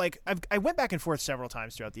 I went back and forth several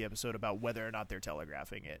times throughout the episode about whether or not they're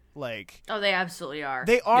telegraphing it. Like, oh, they absolutely are.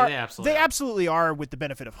 They are. Yeah, they absolutely are with the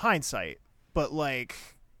benefit of hindsight. But like,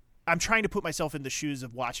 I'm trying to put myself in the shoes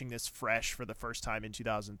of watching this fresh for the first time in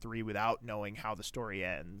 2003 without knowing how the story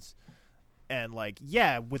ends. And like,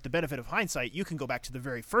 yeah, with the benefit of hindsight, you can go back to the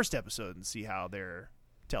very first episode and see how they're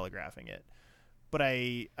telegraphing it. But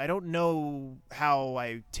I don't know how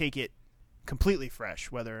I take it completely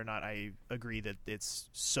fresh, whether or not I agree that it's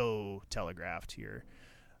so telegraphed here.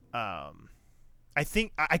 I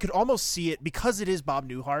think I could almost see it, because it is Bob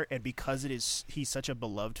Newhart and because he's such a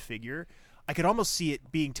beloved figure. I could almost see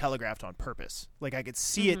it being telegraphed on purpose. Like, I could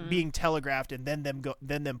see it being telegraphed and then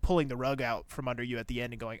them pulling the rug out from under you at the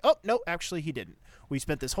end and going, oh no, actually he didn't. We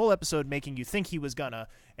spent this whole episode making you think he was gonna,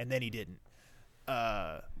 and then he didn't.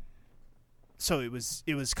 So it was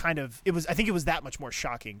I think it was that much more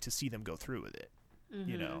shocking to see them go through with it,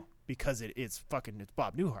 because it's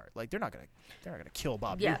Bob Newhart. Like, they're not gonna kill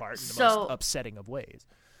Bob Newhart in the most upsetting of ways.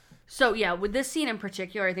 So yeah, with this scene in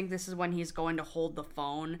particular, I think this is when he's going to hold the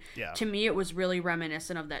phone. Yeah. To me, it was really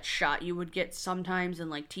reminiscent of that shot you would get sometimes in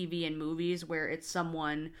like TV and movies, where it's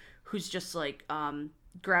someone who's just like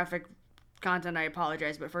graphic content. I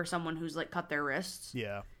apologize, but for someone who's like cut their wrists.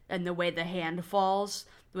 Yeah. And the way the hand falls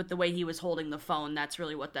with the way he was holding the phone, that's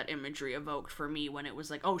really what that imagery evoked for me, when it was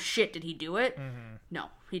like, oh shit, did he do it? Mm-hmm. No,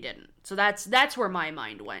 he didn't. So that's where my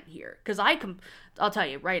mind went here. Because I'll tell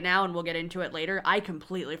you right now, and we'll get into it later, I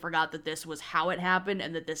completely forgot that this was how it happened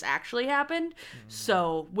and that this actually happened. Mm-hmm.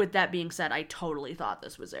 So with that being said, I totally thought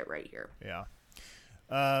this was it right here.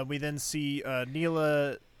 Yeah. We then see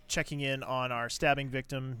Neela checking in on our stabbing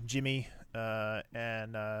victim, Jimmy.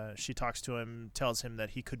 And she talks to him, tells him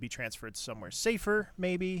that he could be transferred somewhere safer,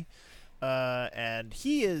 maybe. And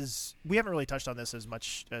we haven't really touched on this as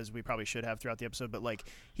much as we probably should have throughout the episode, but like,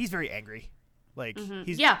 he's very angry. Like,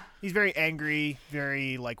 he's very angry,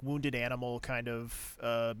 very like wounded animal kind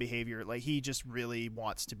of behavior. Like, he just really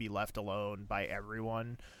wants to be left alone by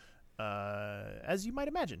everyone. As you might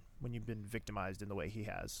imagine when you've been victimized in the way he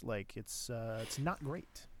has. Like, it's not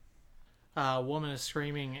great. A woman is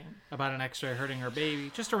screaming about an X-ray hurting her baby.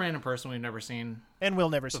 Just a random person we've never seen, and we'll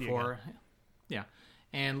never see before. Again. Yeah,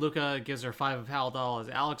 And Luca gives her 5 of Haldol as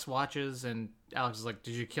Alex watches, and Alex is like,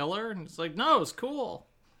 "Did you kill her?" And it's like, "No, it's cool."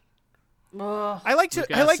 Ugh. I like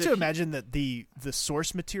to imagine that the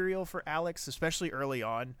source material for Alex, especially early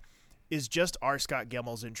on, is just R. Scott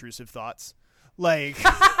Gemmel's intrusive thoughts. Like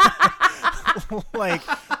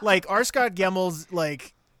like R. Scott Gemmel's,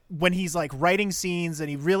 like, when he's like writing scenes and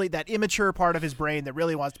he really, that immature part of his brain that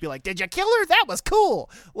really wants to be like, "Did you kill her? That was cool."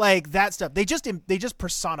 Like that stuff. They just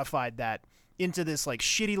personified that into this like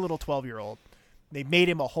shitty little 12-year-old. They made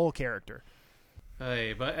him a whole character.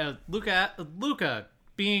 Hey, but Luca,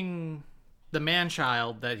 being the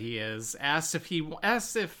man-child that he is, asks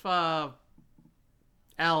if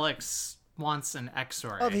Alex wants an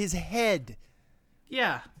X-ray Of his head.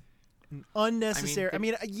 Yeah, Unnecessary.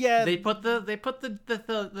 Yeah. They put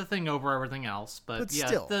the thing over everything else, but yeah,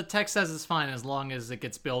 still. the text says it's fine as long as it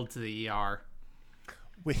gets billed to the ER.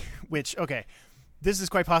 Which, okay, this is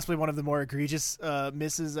quite possibly one of the more egregious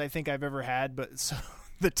misses I think I've ever had. But so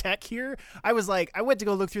the tech here, I went to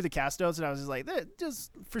go look through the cast notes, and I was just like,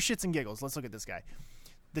 just for shits and giggles, let's look at this guy.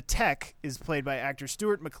 The tech is played by actor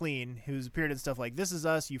Stuart McLean, who's appeared in stuff like This Is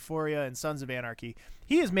Us, Euphoria, and Sons of Anarchy.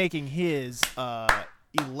 He is making his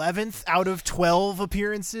 11th out of 12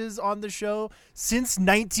 appearances on the show since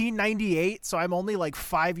 1998, so I'm only like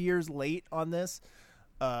 5 years late on this.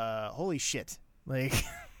 Holy shit. Like,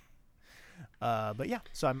 but yeah,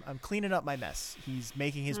 so I'm cleaning up my mess. He's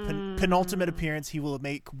making his penultimate appearance. He will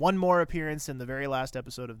make one more appearance in the very last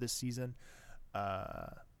episode of this season.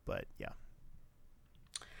 But yeah.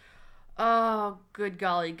 Oh, good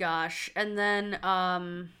golly gosh. And then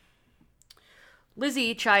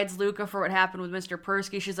Lizzie chides Luca for what happened with Mr.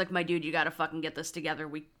 Persky. She's like, "My dude, you gotta fucking get this together.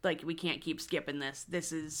 We can't keep skipping this.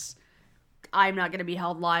 I'm not gonna be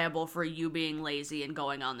held liable for you being lazy and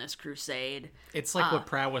going on this crusade." It's like what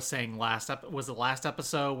Pratt was saying was the last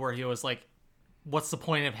episode where he was like, "What's the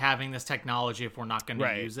point of having this technology if we're not going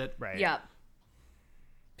to use it?" Right. Yeah.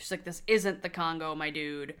 She's like, "This isn't the Congo, my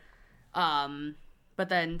dude." But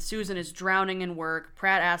then Susan is drowning in work.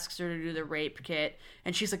 Pratt asks her to do the rape kit,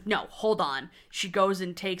 and she's like, "No, hold on." She goes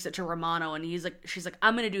and takes it to Romano, and she's like,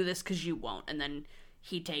 "I'm gonna do this because you won't." And then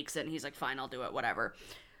he takes it, and he's like, "Fine, I'll do it, whatever."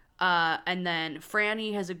 And then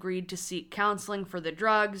Franny has agreed to seek counseling for the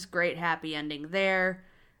drugs. Great happy ending there.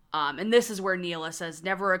 And this is where Neela says,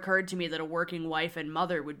 "Never occurred to me that a working wife and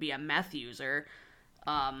mother would be a meth user."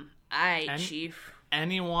 Chief.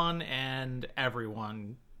 Anyone and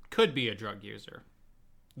everyone could be a drug user.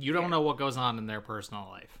 You don't know what goes on in their personal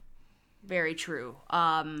life. Very true.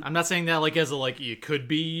 I'm not saying that like as a like it could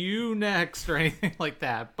be you next or anything like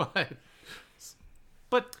that, but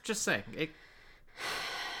just saying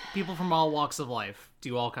people from all walks of life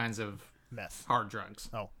do all kinds of meth, hard drugs.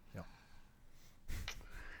 Oh, yeah.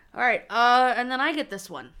 All right, and then I get this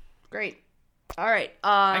one. Great. All right.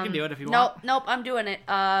 I can do it if you want. Nope, I'm doing it.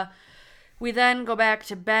 We then go back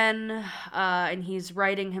to Ben, and he's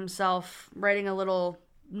writing a little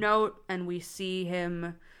note, and we see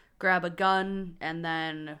him grab a gun, and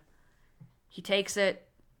then he takes a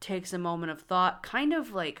moment of thought, kind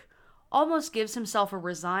of like almost gives himself a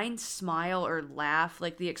resigned smile or laugh.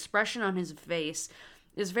 Like the expression on his face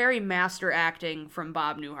is very master acting from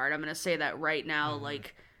Bob Newhart. I'm going to say that right now.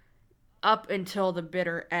 Like, up until the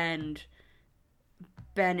bitter end,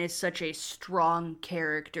 Ben is such a strong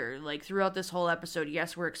character. Like, throughout this whole episode,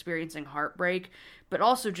 yes, we're experiencing heartbreak, but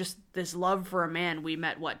also just this love for a man we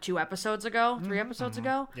met, 2 episodes ago? 3 episodes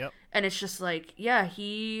ago? Yep. And it's just like, yeah,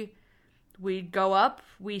 we go up,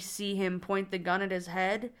 we see him point the gun at his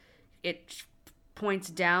head, it points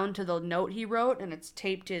down to the note he wrote, and it's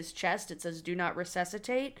taped to his chest, it says, "Do not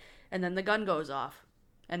resuscitate," and then the gun goes off,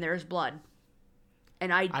 and there's blood.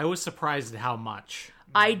 And I was surprised at how much.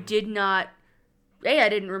 I didn't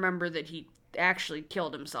remember that he actually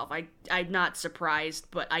killed himself. I'm not surprised,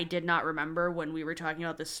 but I did not remember when we were talking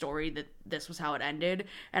about this story that this was how it ended.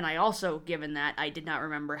 And I also, given that, I did not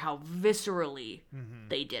remember how viscerally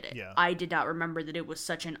they did it. Yeah. I did not remember that it was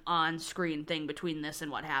such an on-screen thing between this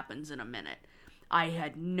and what happens in a minute.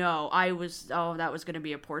 That was going to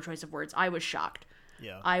be a poor choice of words. I was shocked.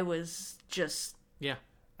 Yeah. I was just... Yeah.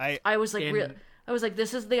 I was like... I was like,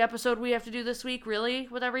 this is the episode we have to do this week, really?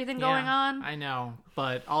 With everything going on? I know.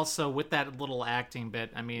 But also, with that little acting bit,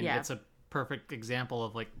 I mean, it's a perfect example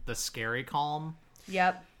of, like, the scary calm.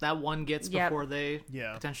 Yep. That one gets before they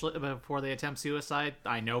attempt suicide.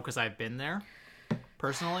 I know because I've been there,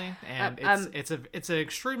 personally. And it's an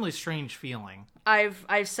extremely strange feeling.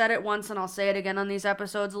 I've said it once, and I'll say it again on these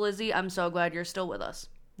episodes, Lizzie. I'm so glad you're still with us.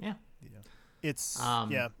 Yeah. It's,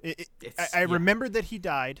 I remembered that he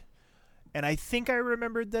died. And I think I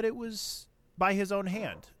remembered that it was by his own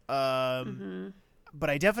hand. but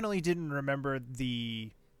I definitely didn't remember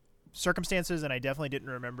the circumstances, and I definitely didn't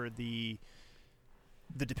remember the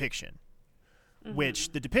depiction.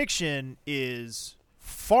 Which the depiction is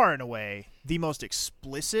far and away the most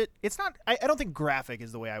explicit. It's not. I don't think graphic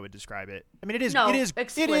is the way I would describe it. I mean, it is. No, it is.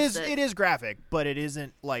 explicit. It is graphic, but it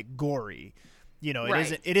isn't like gory. You know,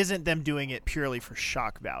 it isn't them doing it purely for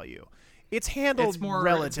shock value. It's handled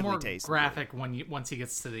relatively tastefully. Graphic once he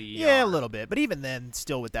gets to the ER. Yeah, a little bit, but even then,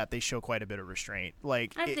 still with that, they show quite a bit of restraint.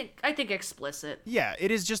 Like I think explicit. Yeah, it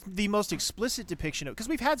is just the most explicit depiction of, because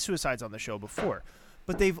we've had suicides on the show before,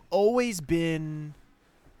 but they've always been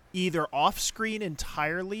either off screen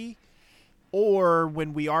entirely, or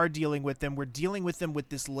when we are dealing with them, we're dealing with them with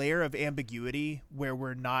this layer of ambiguity where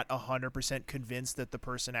we're not 100% convinced that the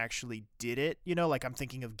person actually did it. You know, like I'm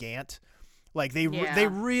thinking of Gant. Like they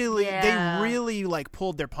really like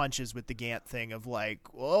pulled their punches with the Gant thing of like,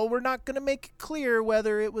 well, we're not going to make it clear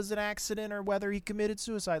whether it was an accident or whether he committed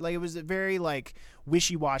suicide. Like it was a very like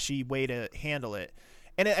wishy-washy way to handle it.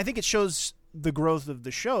 And I think it shows the growth of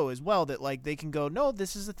the show as well, that like they can go, no,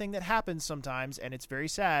 this is the thing that happens sometimes and it's very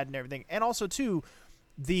sad and everything. And also too,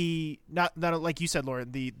 the not like you said,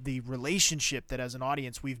 Lauren, the relationship that as an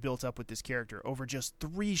audience we've built up with this character over just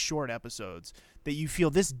 3 short episodes, that you feel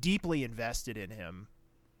this deeply invested in him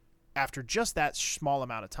after just that small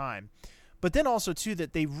amount of time. But then also too,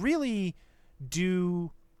 that they really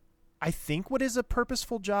do, I think, what is a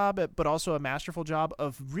purposeful job, but also a masterful job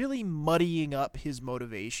of really muddying up his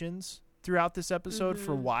motivations throughout this episode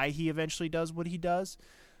for why he eventually does what he does.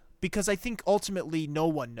 Because I think ultimately no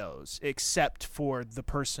one knows except for the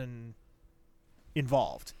person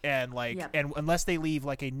involved. And like, and unless they leave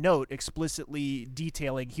like a note explicitly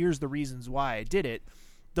detailing, here's the reasons why I did it,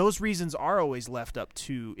 those reasons are always left up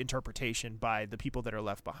to interpretation by the people that are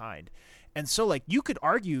left behind. And so like you could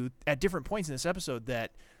argue at different points in this episode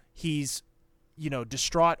that he's, you know,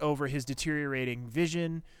 distraught over his deteriorating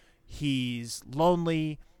vision. He's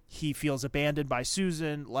lonely. He feels abandoned by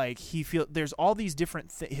Susan. Like there's all these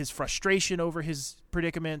different his frustration over his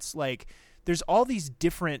predicaments. Like there's all these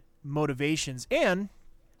different motivations, and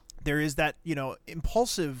there is that, you know,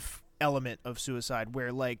 impulsive element of suicide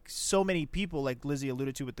where like so many people, like Lizzie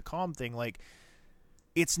alluded to with the calm thing, like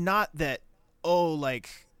it's not that, oh,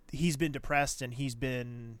 like he's been depressed and he's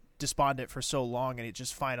been despondent for so long and it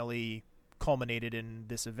just finally culminated in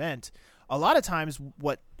this event. A lot of times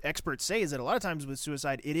what experts say is that a lot of times with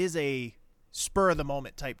suicide, it is a spur of the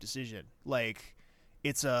moment type decision. Like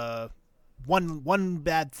it's a one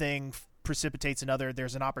bad thing precipitates another.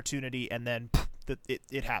 There's an opportunity and then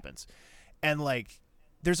it happens. And like,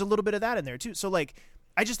 there's a little bit of that in there too. So like,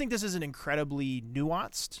 I just think this is an incredibly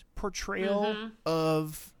nuanced portrayal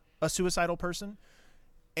of a suicidal person.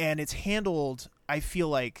 And it's handled, I feel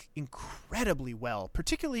like, incredibly well,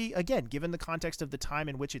 particularly, again, given the context of the time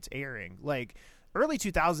in which it's airing. Like, early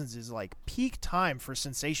 2000s is, like, peak time for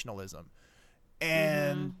sensationalism.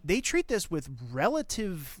 And they treat this with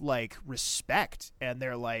relative, like, respect. And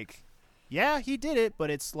they're like, yeah, he did it, but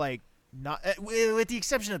it's, like, not... with the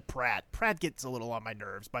exception of Pratt. Pratt gets a little on my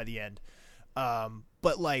nerves by the end.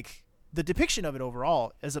 But, like, the depiction of it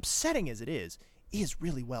overall, as upsetting as it is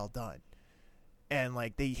really well done. And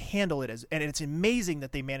like they handle it and it's amazing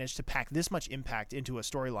that they managed to pack this much impact into a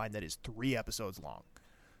storyline that is 3 episodes long.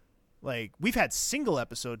 Like we've had single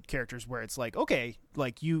episode characters where it's like, okay,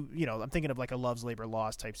 like you know, I'm thinking of like a Love's Labor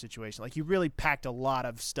Lost type situation. Like you really packed a lot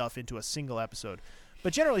of stuff into a single episode.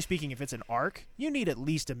 But generally speaking, if it's an arc, you need at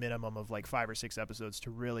least a minimum of like 5 or 6 episodes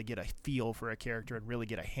to really get a feel for a character and really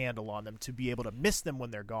get a handle on them to be able to miss them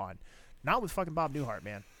when they're gone. Not with fucking Bob Newhart,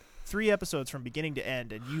 man. 3 episodes from beginning to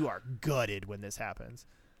end, and you are gutted when this happens.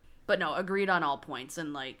 But no, agreed on all points,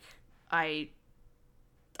 and like, I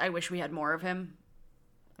wish we had more of him.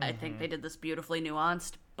 I think they did this beautifully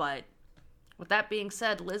nuanced, but with that being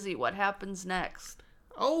said, Lizzie, what happens next?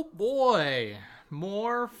 Oh boy,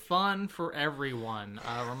 more fun for everyone.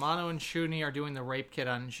 Romano and Shuni are doing the rape kit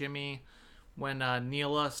on Jimmy when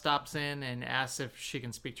Neela stops in and asks if she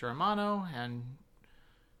can speak to Romano, and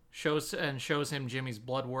shows him Jimmy's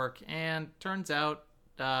blood work, and turns out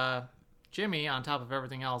Jimmy, on top of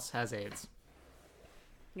everything else, has AIDS.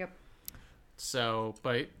 Yep. So,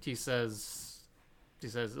 but he says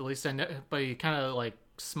at least I know, but he kind of like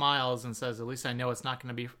smiles and says, at least I know it's not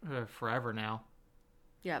going to be forever now.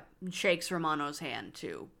 Yep. And shakes Romano's hand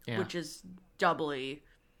too, which is doubly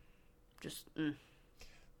just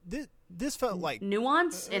This felt like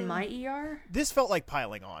nuance in my ER. This felt like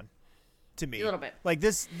piling on to me. A little bit. Like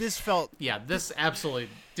this felt... Yeah, this absolutely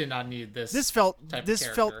did not need this. This felt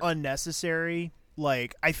unnecessary.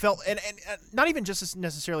 Like I felt, and not even just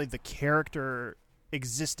necessarily the character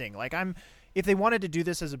existing. Like if they wanted to do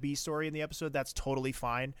this as a B story in the episode, that's totally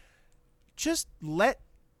fine. Just let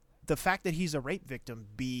the fact that he's a rape victim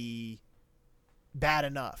be bad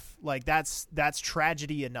enough. Like that's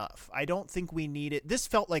tragedy enough. I don't think we need it. This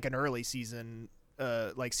felt like an early season,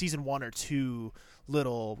 like season 1 or 2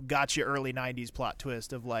 little gotcha early 90s plot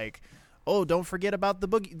twist of like, oh, don't forget about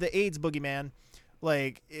the AIDS boogeyman.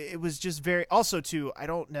 Like it was just very. Also, too, I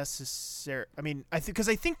don't necessarily. I mean, I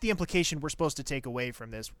think the implication we're supposed to take away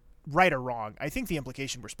from this, right or wrong, I think the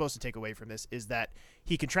implication we're supposed to take away from this is that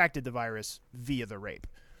he contracted the virus via the rape.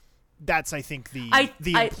 That's, I think, the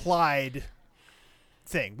implied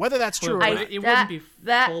thing. Whether that's true or not. It wouldn't be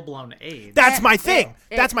full-blown AIDS. That's my thing.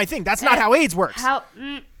 That's my thing. That's not how AIDS works.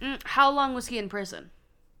 How long was he in prison?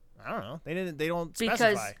 I don't know. They don't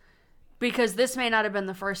specify. Because this may not have been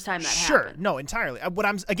the first time that happened. happened. No, entirely.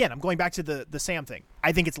 I'm going back to the Sam thing.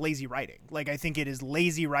 I think it's lazy writing. Like, I think it is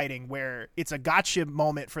lazy writing where it's a gotcha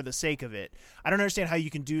moment for the sake of it. I don't understand how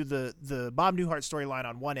you can do the Bob Newhart storyline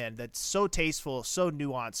on one end that's so tasteful, so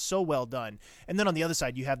nuanced, so well done, and then on the other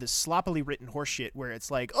side you have this sloppily written horseshit where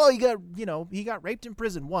it's like, oh, he got raped in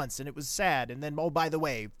prison once and it was sad, and then, oh, by the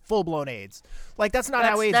way, full-blown AIDS. Like, that's not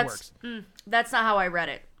how AIDS works. That's not how I read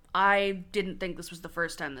it. I didn't think this was the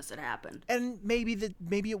first time this had happened. And maybe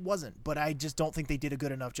it wasn't, but I just don't think they did a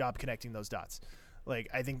good enough job connecting those dots. Like,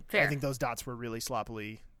 I think those dots were really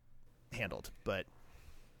sloppily handled, but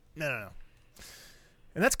no.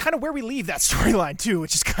 And that's kind of where we leave that storyline too,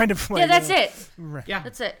 which is kind of like, yeah, that's it. Yeah,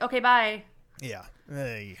 that's it. Okay, bye. Yeah.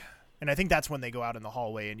 And I think that's when they go out in the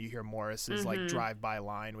hallway and you hear Morris's like drive-by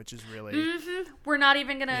line, which is really we're not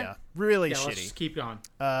even gonna really shitty. Let's just keep going.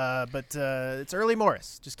 But it's early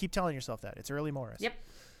Morris. Just keep telling yourself that it's early Morris. Yep.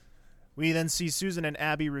 We then see Susan and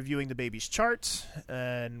Abby reviewing the baby's chart,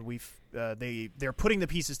 and they're putting the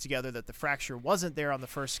pieces together that the fracture wasn't there on the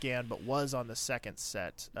first scan, but was on the second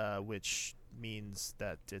set, which means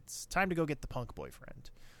that it's time to go get the punk boyfriend.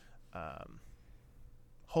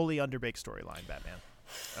 Wholly underbaked storyline, Batman.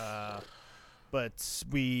 But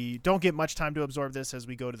we don't get much time to absorb this as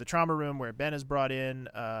we go to the trauma room where Ben is brought in.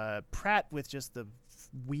 Pratt with just the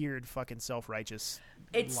weird fucking self-righteous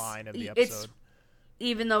line of the episode.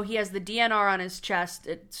 Even though he has the DNR on his chest,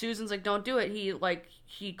 Susan's like, don't do it.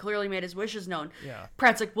 He clearly made his wishes known. Yeah.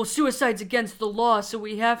 Pratt's like, well, suicide's against the law, so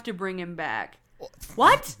we have to bring him back.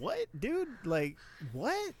 What? What? Dude, like,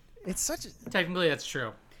 what? It's such a... Technically, that's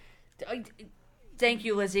true. Thank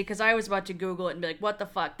you, Lizzie, because I was about to Google it and be like, what the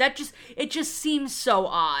fuck? It just seems so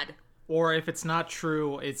odd. Or if it's not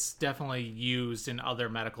true, it's definitely used in other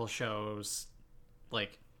medical shows.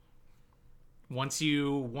 Like, once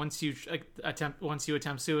you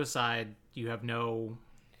attempt suicide, you have no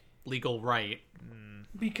legal right.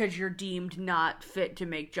 Because you're deemed not fit to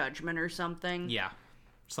make judgment or something. Yeah.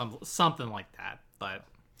 Something like that, but...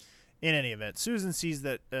 In any event, Susan sees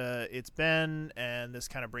that it's Ben, and this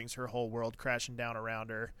kind of brings her whole world crashing down around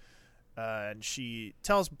her. And she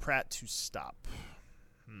tells Pratt to stop.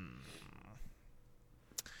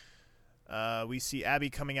 We see Abby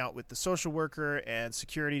coming out with the social worker and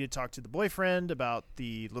security to talk to the boyfriend about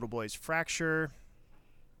the little boy's fracture.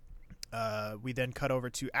 We then cut over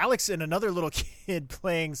to Alex and another little kid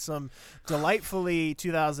playing some delightfully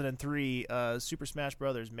 2003 Super Smash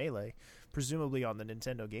Bros. Melee, presumably on the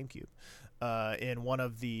Nintendo GameCube, in one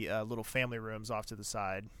of the little family rooms off to the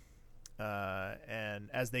side. And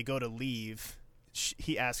as they go to leave,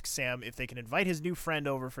 he asks Sam if they can invite his new friend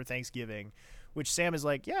over for Thanksgiving, which Sam is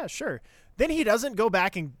like, yeah, sure. Then he doesn't go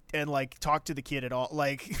back and like talk to the kid at all.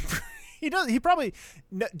 Like he probably,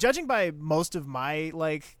 judging by most of my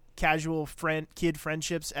like casual kid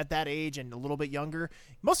friendships at that age and a little bit younger,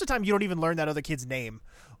 most of the time you don't even learn that other kid's name.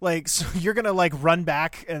 Like, so you're gonna like run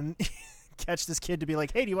back and catch this kid to be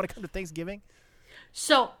like, hey, do you want to come to Thanksgiving?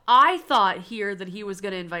 So I thought here that he was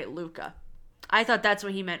gonna invite Luca. I thought that's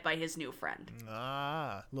what he meant by his new friend.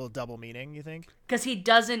 A little double meaning, you think? Because he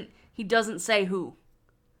doesn't say who.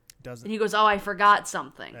 Doesn't. And he goes, oh, I forgot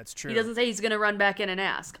something. That's true. He doesn't say he's going to run back in and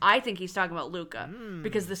ask. I think he's talking about Luca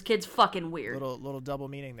because this kid's fucking weird. Little double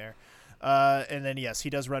meaning there. And then, yes,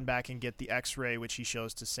 he does run back and get the x-ray, which he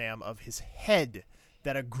shows to Sam, of his head,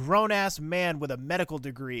 that a grown-ass man with a medical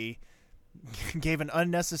degree gave an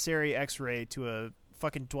unnecessary x-ray to a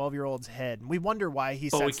fucking 12-year-old's head. And we wonder why he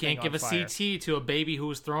sets But we can't give a fire. CT to a baby who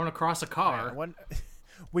was thrown across a car.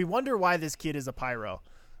 We wonder why this kid is a pyro.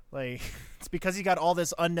 Like, it's because he got all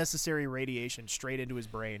this unnecessary radiation straight into his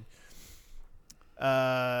brain.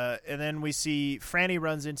 And then we see Franny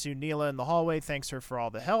runs into Neela in the hallway, thanks her for all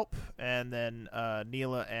the help. And then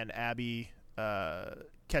Neela and Abby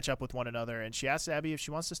catch up with one another, and she asks Abby if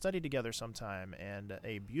she wants to study together sometime. And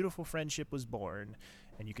a beautiful friendship was born.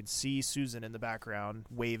 and you can see Susan in the background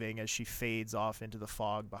waving as she fades off into the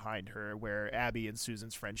fog behind her, where Abby and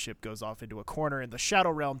Susan's friendship goes off into a corner in the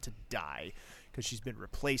Shadow Realm to die because she's been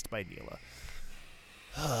replaced by Neela.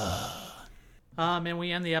 And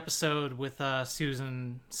we end the episode with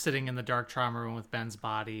Susan sitting in the dark trauma room with Ben's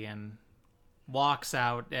body and walks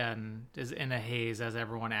out and is in a haze as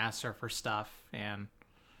everyone asks her for stuff. And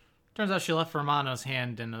turns out she left Romano's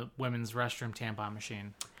hand in a women's restroom tampon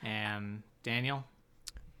machine. And Daniel?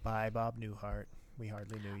 Bye, Bob Newhart. We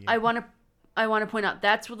hardly knew you. I want to point out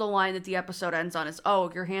that's where the line that the episode ends on is, oh,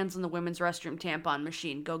 your hand's in the women's restroom tampon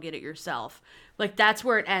machine. Go get it yourself. Like, that's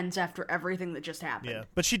where it ends after everything that just happened. Yeah,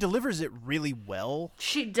 but she delivers it really well.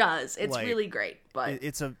 She does. It's Like, really great. But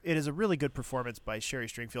it is a really good performance by Sherry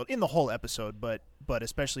Stringfield in the whole episode, but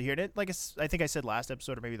especially here. And I think I said last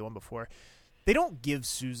episode or maybe the one before, they don't give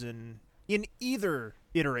Susan, in either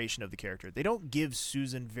iteration of the character, they don't give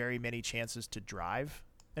Susan very many chances to drive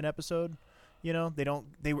an episode. You know,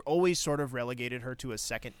 they were always sort of relegated her to a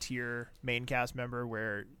second tier main cast member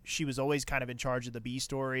where she was always kind of in charge of the B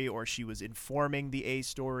story, or she was informing the A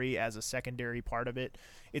story as a secondary part of it.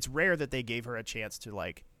 It's rare that they gave her a chance to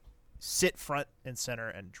like sit front and center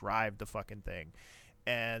and drive the fucking thing.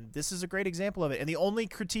 And this is a great example of it. And the only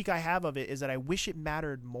critique I have of it is that I wish it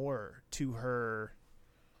mattered more to her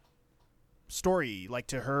story, like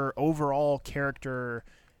to her overall character,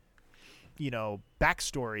 you know,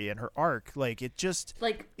 backstory and her arc. Like, it just,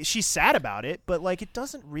 like, she's sad about it, but like it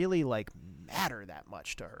doesn't really like matter that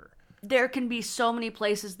much to her. There can be so many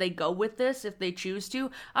places they go with this if they choose to.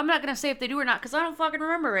 I'm not gonna say if they do or not because I don't fucking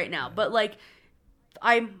remember right now. But like,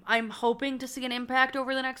 I'm hoping to see an impact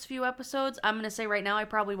over the next few episodes. I'm gonna say right now I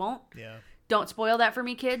probably won't. Yeah. Don't spoil that for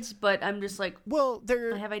me, kids. But I'm just like, well,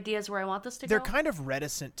 I have ideas where I want this to go. They're kind of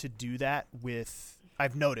reticent to do that with.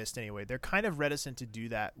 I've noticed anyway, they're kind of reticent to do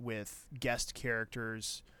that with guest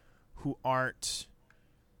characters who aren't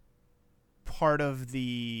part of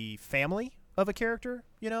the family of a character,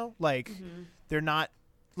 you know? Like, they're not,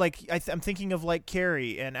 like, I'm thinking of, like,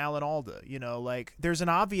 Carrie and Alan Alda, you know? Like, there's an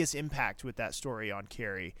obvious impact with that story on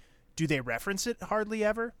Carrie. Do they reference it hardly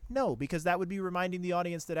ever? No, because that would be reminding the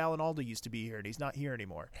audience that Alan Alda used to be here and he's not here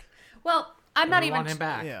anymore. Well, I'm not even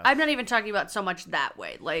talking about so much that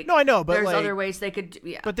way. Like, no, I know, but there's like, other ways they could.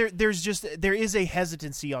 Yeah, but there is a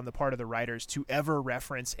hesitancy on the part of the writers to ever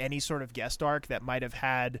reference any sort of guest arc that might have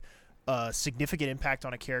had a significant impact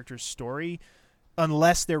on a character's story,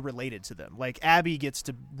 unless they're related to them. Like, Abby gets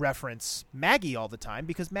to reference Maggie all the time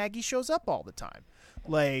because Maggie shows up all the time.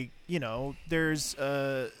 Like, you know, there's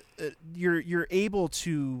you're able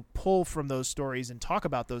to pull from those stories and talk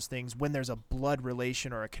about those things when there's a blood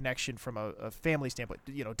relation or a connection from a family standpoint.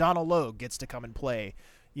 You know, Donald Logue gets to come and play,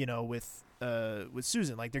 you know, with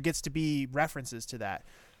Susan. Like, there gets to be references to that.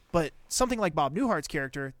 But something like Bob Newhart's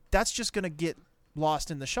character, that's just going to get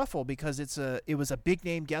lost in the shuffle because it was a big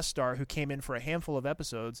name guest star who came in for a handful of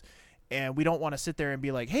episodes. And we don't want to sit there and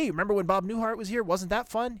be like, hey, remember when Bob Newhart was here? Wasn't that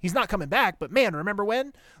fun? He's not coming back, but man, remember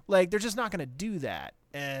when? Like, they're just not going to do that.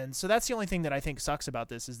 And so that's the only thing that I think sucks about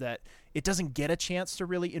this is that it doesn't get a chance to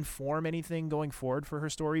really inform anything going forward for her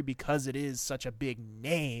story because it is such a big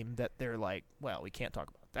name that they're like, well, we can't talk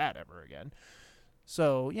about that ever again.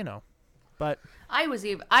 So, you know, but I was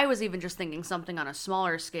even just thinking something on a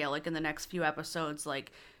smaller scale, like in the next few episodes,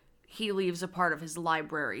 like he leaves a part of his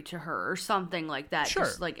library to her or something like that. Sure.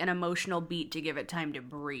 Just like an emotional beat to give it time to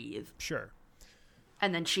breathe. Sure.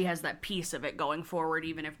 And then she has that piece of it going forward,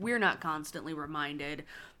 even if we're not constantly reminded,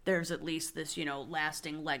 there's at least this, you know,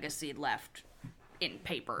 lasting legacy left in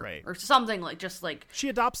paper. Right. Or something like, just like... She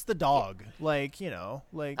adopts the dog. Like, you know,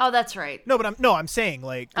 like... Oh, that's right. No, but I'm saying,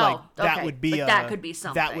 like that would be like, that could be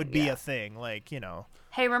something. That would be a thing, like, you know.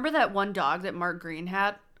 Hey, remember that one dog that Mark Green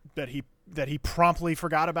had? That he promptly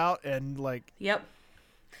forgot about and, like... Yep.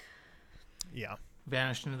 Yeah.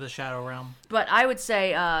 Vanished into the Shadow Realm. But I would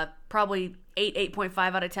say probably 8.5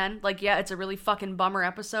 out of 10. Like, yeah, it's a really fucking bummer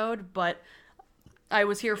episode, but I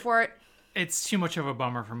was here for it. It's too much of a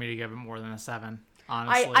bummer for me to give it more than a 7,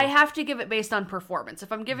 honestly. I have to give it based on performance.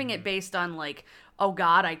 If I'm giving it based on, like, oh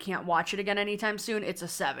god, I can't watch it again anytime soon, it's a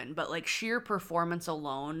 7. But, like, sheer performance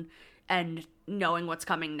alone and knowing what's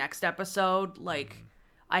coming next episode, like...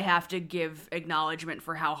 I have to give acknowledgement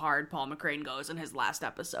for how hard Paul McCrane goes in his last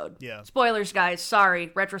episode. Yeah. Spoilers, guys. Sorry.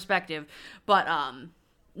 Retrospective. But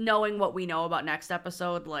knowing what we know about next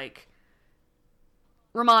episode, like,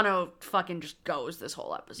 Romano fucking just goes this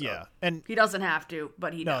whole episode. Yeah. And he doesn't have to,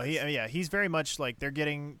 but he does. He's very much like they're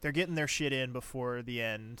getting their shit in before the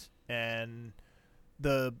end. And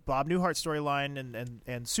the Bob Newhart storyline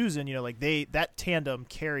and Susan, you know, like that tandem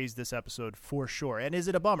carries this episode for sure. And is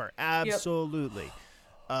it a bummer? Absolutely. Yep.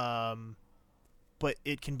 but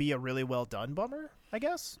it can be a really well done bummer, I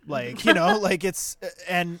guess. Like, you know, like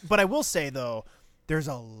but I will say though, there's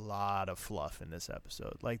a lot of fluff in this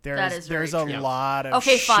episode. Like there's a lot of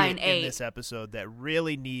shit in this episode that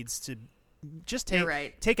really needs to just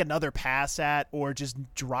take another pass at, or just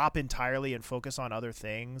drop entirely and focus on other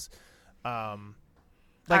things.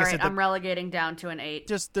 Like I said, I'm relegating down to an 8.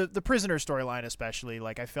 Just the prisoner storyline, especially.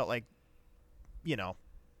 Like, I felt like, you know,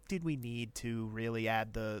 did we need to really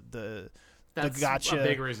add the That's gotcha? A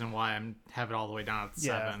big reason why I'm have it all the way down at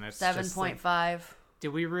 7. It's 7.5. Like, did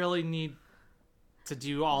we really need to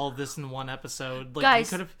do all of this in one episode? Like,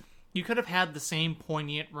 guys, you could have had the same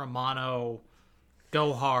poignant Romano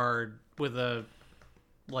go hard with a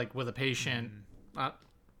patient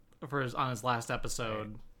on his last episode.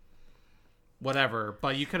 Right. Whatever,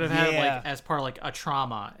 but you could have had it like as part of like a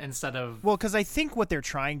trauma instead of... Well, because I think what they're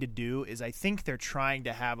trying to do is they're trying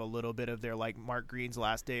to have a little bit of their like Mark Green's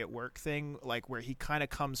last day at work thing, like where he kind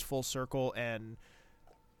of comes full circle and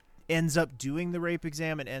ends up doing the rape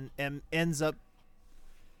exam and ends up,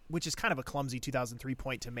 which is kind of a clumsy 2003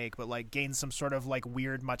 point to make, but like gains some sort of like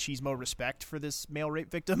weird machismo respect for this male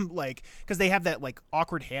rape victim, like because they have that like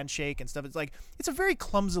awkward handshake and stuff. It's like it's a very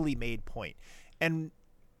clumsily made point, and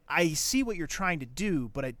I see what you're trying to do,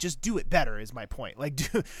 but I just do it better is my point. Like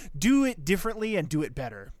do it differently and do it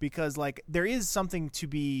better, because like there is something to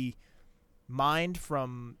be mined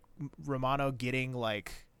from Romano getting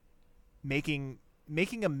like making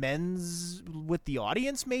amends with the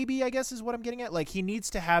audience, maybe, I guess is what I'm getting at. Like he needs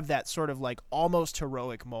to have that sort of like almost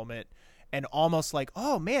heroic moment and almost like,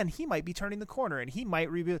 oh man, he might be turning the corner and he might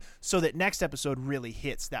so that next episode really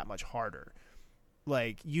hits that much harder.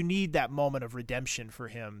 Like, you need that moment of redemption for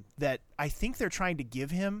him that I think they're trying to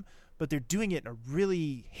give him, but they're doing it in a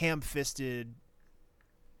really ham-fisted,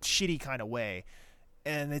 shitty kind of way,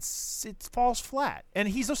 and it falls flat. And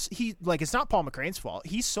it's not Paul McCrane's fault.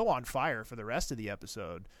 He's so on fire for the rest of the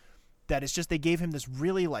episode that it's just they gave him this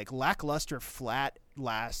really like lackluster, flat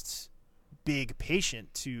last big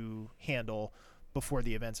patient to handle before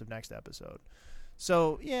the events of next episode.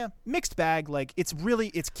 So, yeah, mixed bag. Like, it's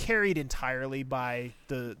carried entirely by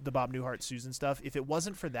the Bob Newhart Susan stuff. If it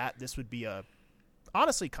wasn't for that, this would be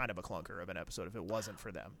honestly kind of a clunker of an episode if it wasn't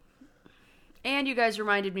for them. And you guys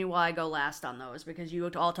reminded me why I go last on those, because you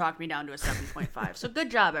all talked me down to a 7.5. So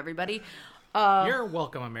good job, everybody. You're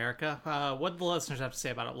welcome, America. What do the listeners have to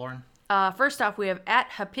say about it, Lauren? First off, we have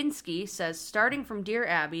 @Hapinski says, starting from Dear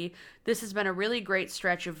Abby, this has been a really great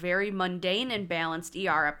stretch of very mundane and balanced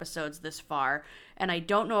ER episodes this far, and I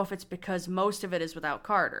don't know if it's because most of it is without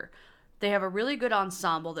Carter. They have a really good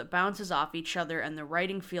ensemble that bounces off each other, and the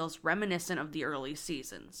writing feels reminiscent of the early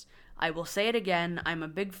seasons. I will say it again, I'm a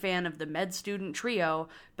big fan of the med student trio,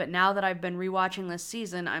 but now that I've been rewatching this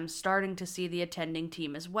season, I'm starting to see the attending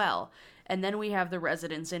team as well. And then we have the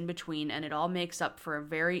residents in between, and it all makes up for a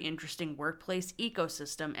very interesting workplace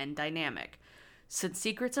ecosystem and dynamic. Since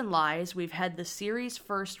Secrets and Lies, we've had the series'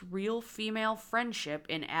 first real female friendship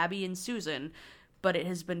in Abby and Susan, but it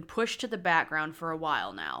has been pushed to the background for a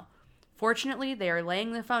while now. Fortunately, they are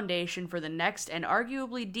laying the foundation for the next and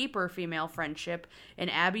arguably deeper female friendship in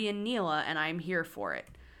Abby and Neela, and I'm here for it.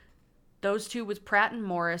 Those two with Pratt and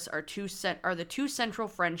Morris are the two central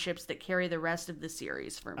friendships that carry the rest of the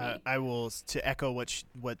series for me. I will, to echo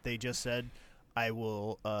what they just said, I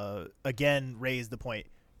will again raise the point.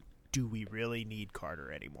 Do we really need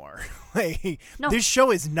Carter anymore? No. This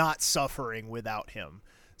show is not suffering without him.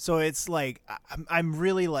 So it's like I'm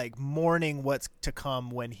really like mourning what's to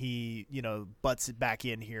come when he, butts it back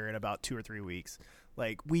in here in about 2 or 3 weeks.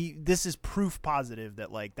 Like this is proof positive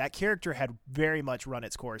that like that character had very much run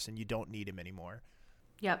its course and you don't need him anymore.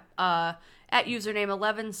 Yep.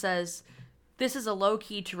 @username11 says, this is a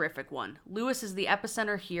low-key terrific one. Lewis is the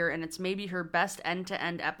epicenter here, and it's maybe her best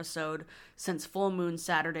end-to-end episode since Full Moon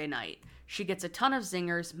Saturday Night. She gets a ton of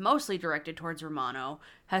zingers, mostly directed towards Romano,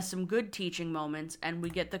 has some good teaching moments, and we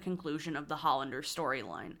get the conclusion of the Hollander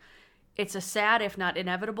storyline. It's a sad, if not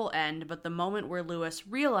inevitable, end, but the moment where Lewis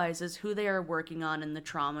realizes who they are working on in the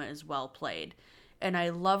trauma is well played. And I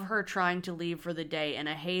love her trying to leave for the day in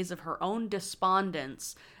a haze of her own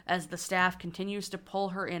despondence as the staff continues to pull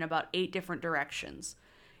her in about 8 different directions.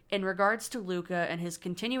 In regards to Luca and his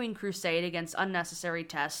continuing crusade against unnecessary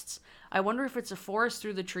tests, I wonder if it's a forest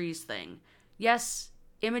through the trees thing. Yes,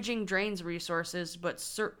 imaging drains resources, but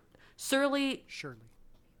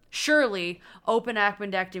Surely, open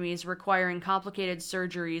appendectomies requiring complicated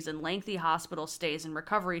surgeries and lengthy hospital stays and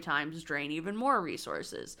recovery times drain even more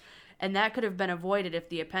resources. And that could have been avoided if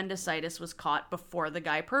the appendicitis was caught before the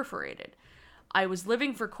guy perforated. I was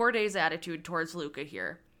living for Corday's attitude towards Luca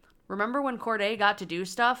here. Remember when Corday got to do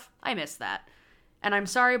stuff? I miss that. And I'm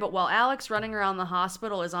sorry, but while Alex running around the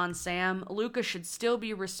hospital is on Sam, Luca should still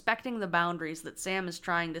be respecting the boundaries that Sam is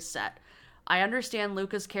trying to set. I understand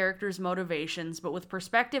Luca's character's motivations, but with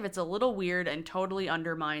perspective, it's a little weird and totally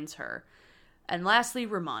undermines her. And lastly,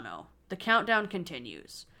 Romano. The countdown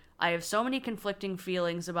continues. I have so many conflicting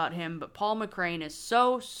feelings about him, but Paul McCrane is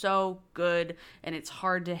so good, and it's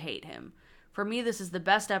hard to hate him. For me, this is the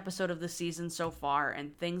best episode of the season so far,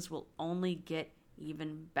 and things will only get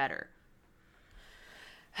even better.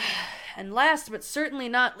 And last, but certainly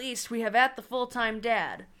not least, we have At the Full-Time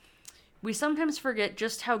Dad. We sometimes forget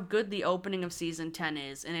just how good the opening of Season 10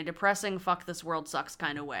 is, in a depressing fuck this world sucks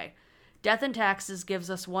kind of way. Death and Taxes gives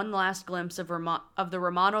us one last glimpse of the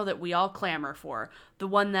Romano that we all clamor for, the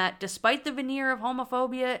one that, despite the veneer of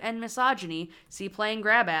homophobia and misogyny, see playing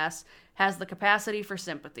grab ass, has the capacity for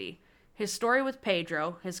sympathy. His story with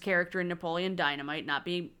Pedro, his character in Napoleon Dynamite, not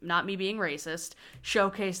me being racist,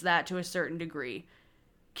 showcased that to a certain degree.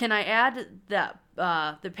 Can I add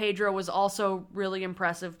that Pedro was also really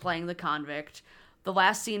impressive playing the convict? The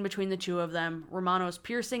last scene between the two of them, Romano's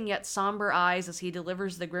piercing yet somber eyes as he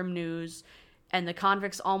delivers the grim news, and the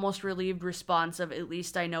convict's almost relieved response of "at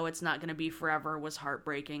least I know it's not going to be forever" was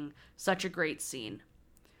heartbreaking. Such a great scene.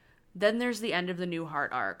 Then there's the end of the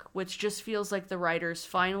Newhart arc, which just feels like the writers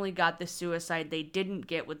finally got the suicide they didn't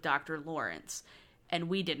get with Dr. Lawrence, and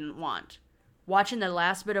we didn't want. Watching the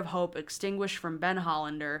last bit of hope extinguish from Ben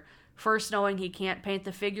Hollander, first knowing he can't paint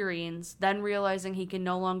the figurines, then realizing he can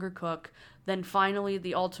no longer cook, then finally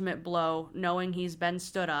the ultimate blow, knowing he's been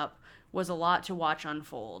stood up, was a lot to watch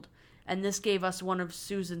unfold. And this gave us one of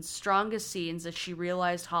Susan's strongest scenes as she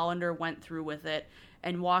realized Hollander went through with it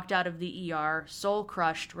and walked out of the ER,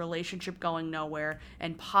 soul-crushed, relationship going nowhere,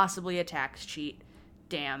 and possibly a tax cheat.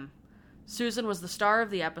 Damn. Susan was the star of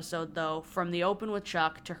the episode, though, from the open with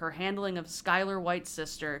Chuck to her handling of Skylar White's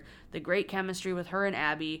sister, the great chemistry with her and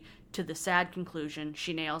Abby, to the sad conclusion.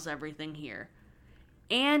 She nails everything here.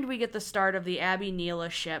 And we get the start of the Abby-Neela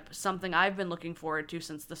ship, something I've been looking forward to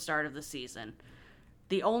since the start of the season.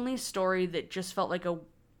 The only story that just felt like a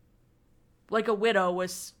widow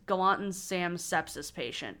was Galantin's Sam's sepsis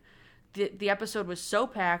patient. The episode was so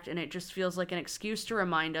packed, and it just feels like an excuse to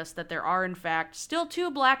remind us that there are, in fact, still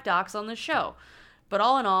 2 black docs on the show. But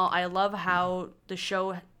all in all, I love how the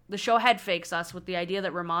show head fakes us with the idea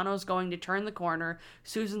that Romano's going to turn the corner,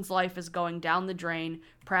 Susan's life is going down the drain,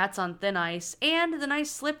 Pratt's on thin ice, and the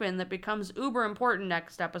nice slip-in that becomes uber important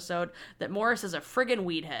next episode that Morris is a friggin'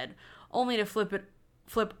 weedhead, only to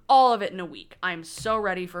flip all of it in a week. I'm so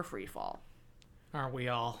ready for Freefall. Aren't we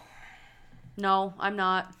all? No, I'm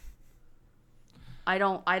not. I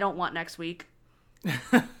don't want next week.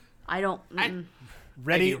 I don't.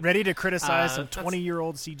 Ready to criticize some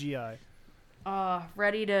 20-year-old CGI.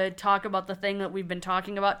 Ready to talk about the thing that we've been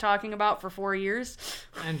talking about for 4 years.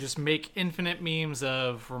 And just make infinite memes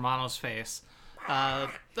of Romano's face.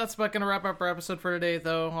 That's about going to wrap up our episode for today,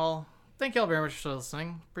 though. Well, thank you all very much for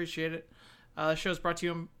listening. Appreciate it. The show is brought to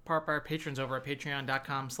you in part by our patrons over at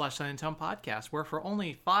patreon.com/SilentTonePodcast, where for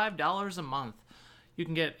only $5 a month, you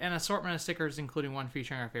can get an assortment of stickers, including one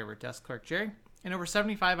featuring our favorite desk clerk, Jerry, and over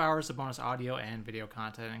 75 hours of bonus audio and video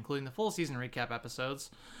content, including the full season recap episodes,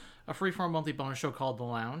 a freeform monthly bonus show called The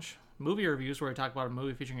Lounge, movie reviews where we talk about a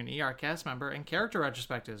movie featuring an ER cast member, and character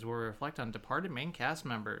retrospectives where we reflect on departed main cast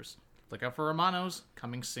members. Look out for Romanos,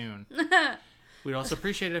 coming soon. We'd also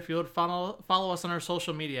appreciate it if you would follow us on our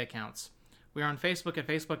social media accounts. We are on Facebook at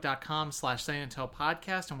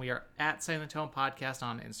facebook.com/SilentTone and we are at Silent Tone Podcast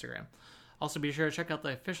on Instagram. Also, be sure to check out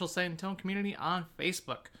the official Silent Tone community on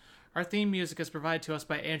Facebook. Our theme music is provided to us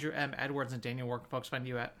by Andrew M. Edwards and Daniel. Where can folks find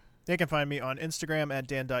you at? They can find me on Instagram at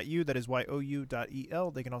dan.u, that is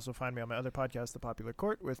YOU.EL. They can also find me on my other podcast, The Popular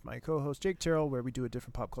Court, with my co-host Jake Terrell, where we do a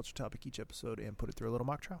different pop culture topic each episode and put it through a little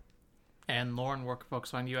mock trial. And Lauren, where can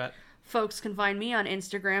folks find you at? Folks can find me on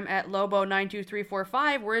Instagram at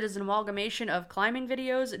Lobo92345, where it is an amalgamation of climbing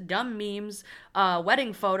videos, dumb memes,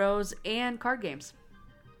 wedding photos, and card games.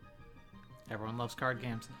 Everyone loves card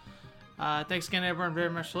games. Thanks again, everyone, very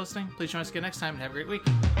much for listening. Please join us again next time and have a great week.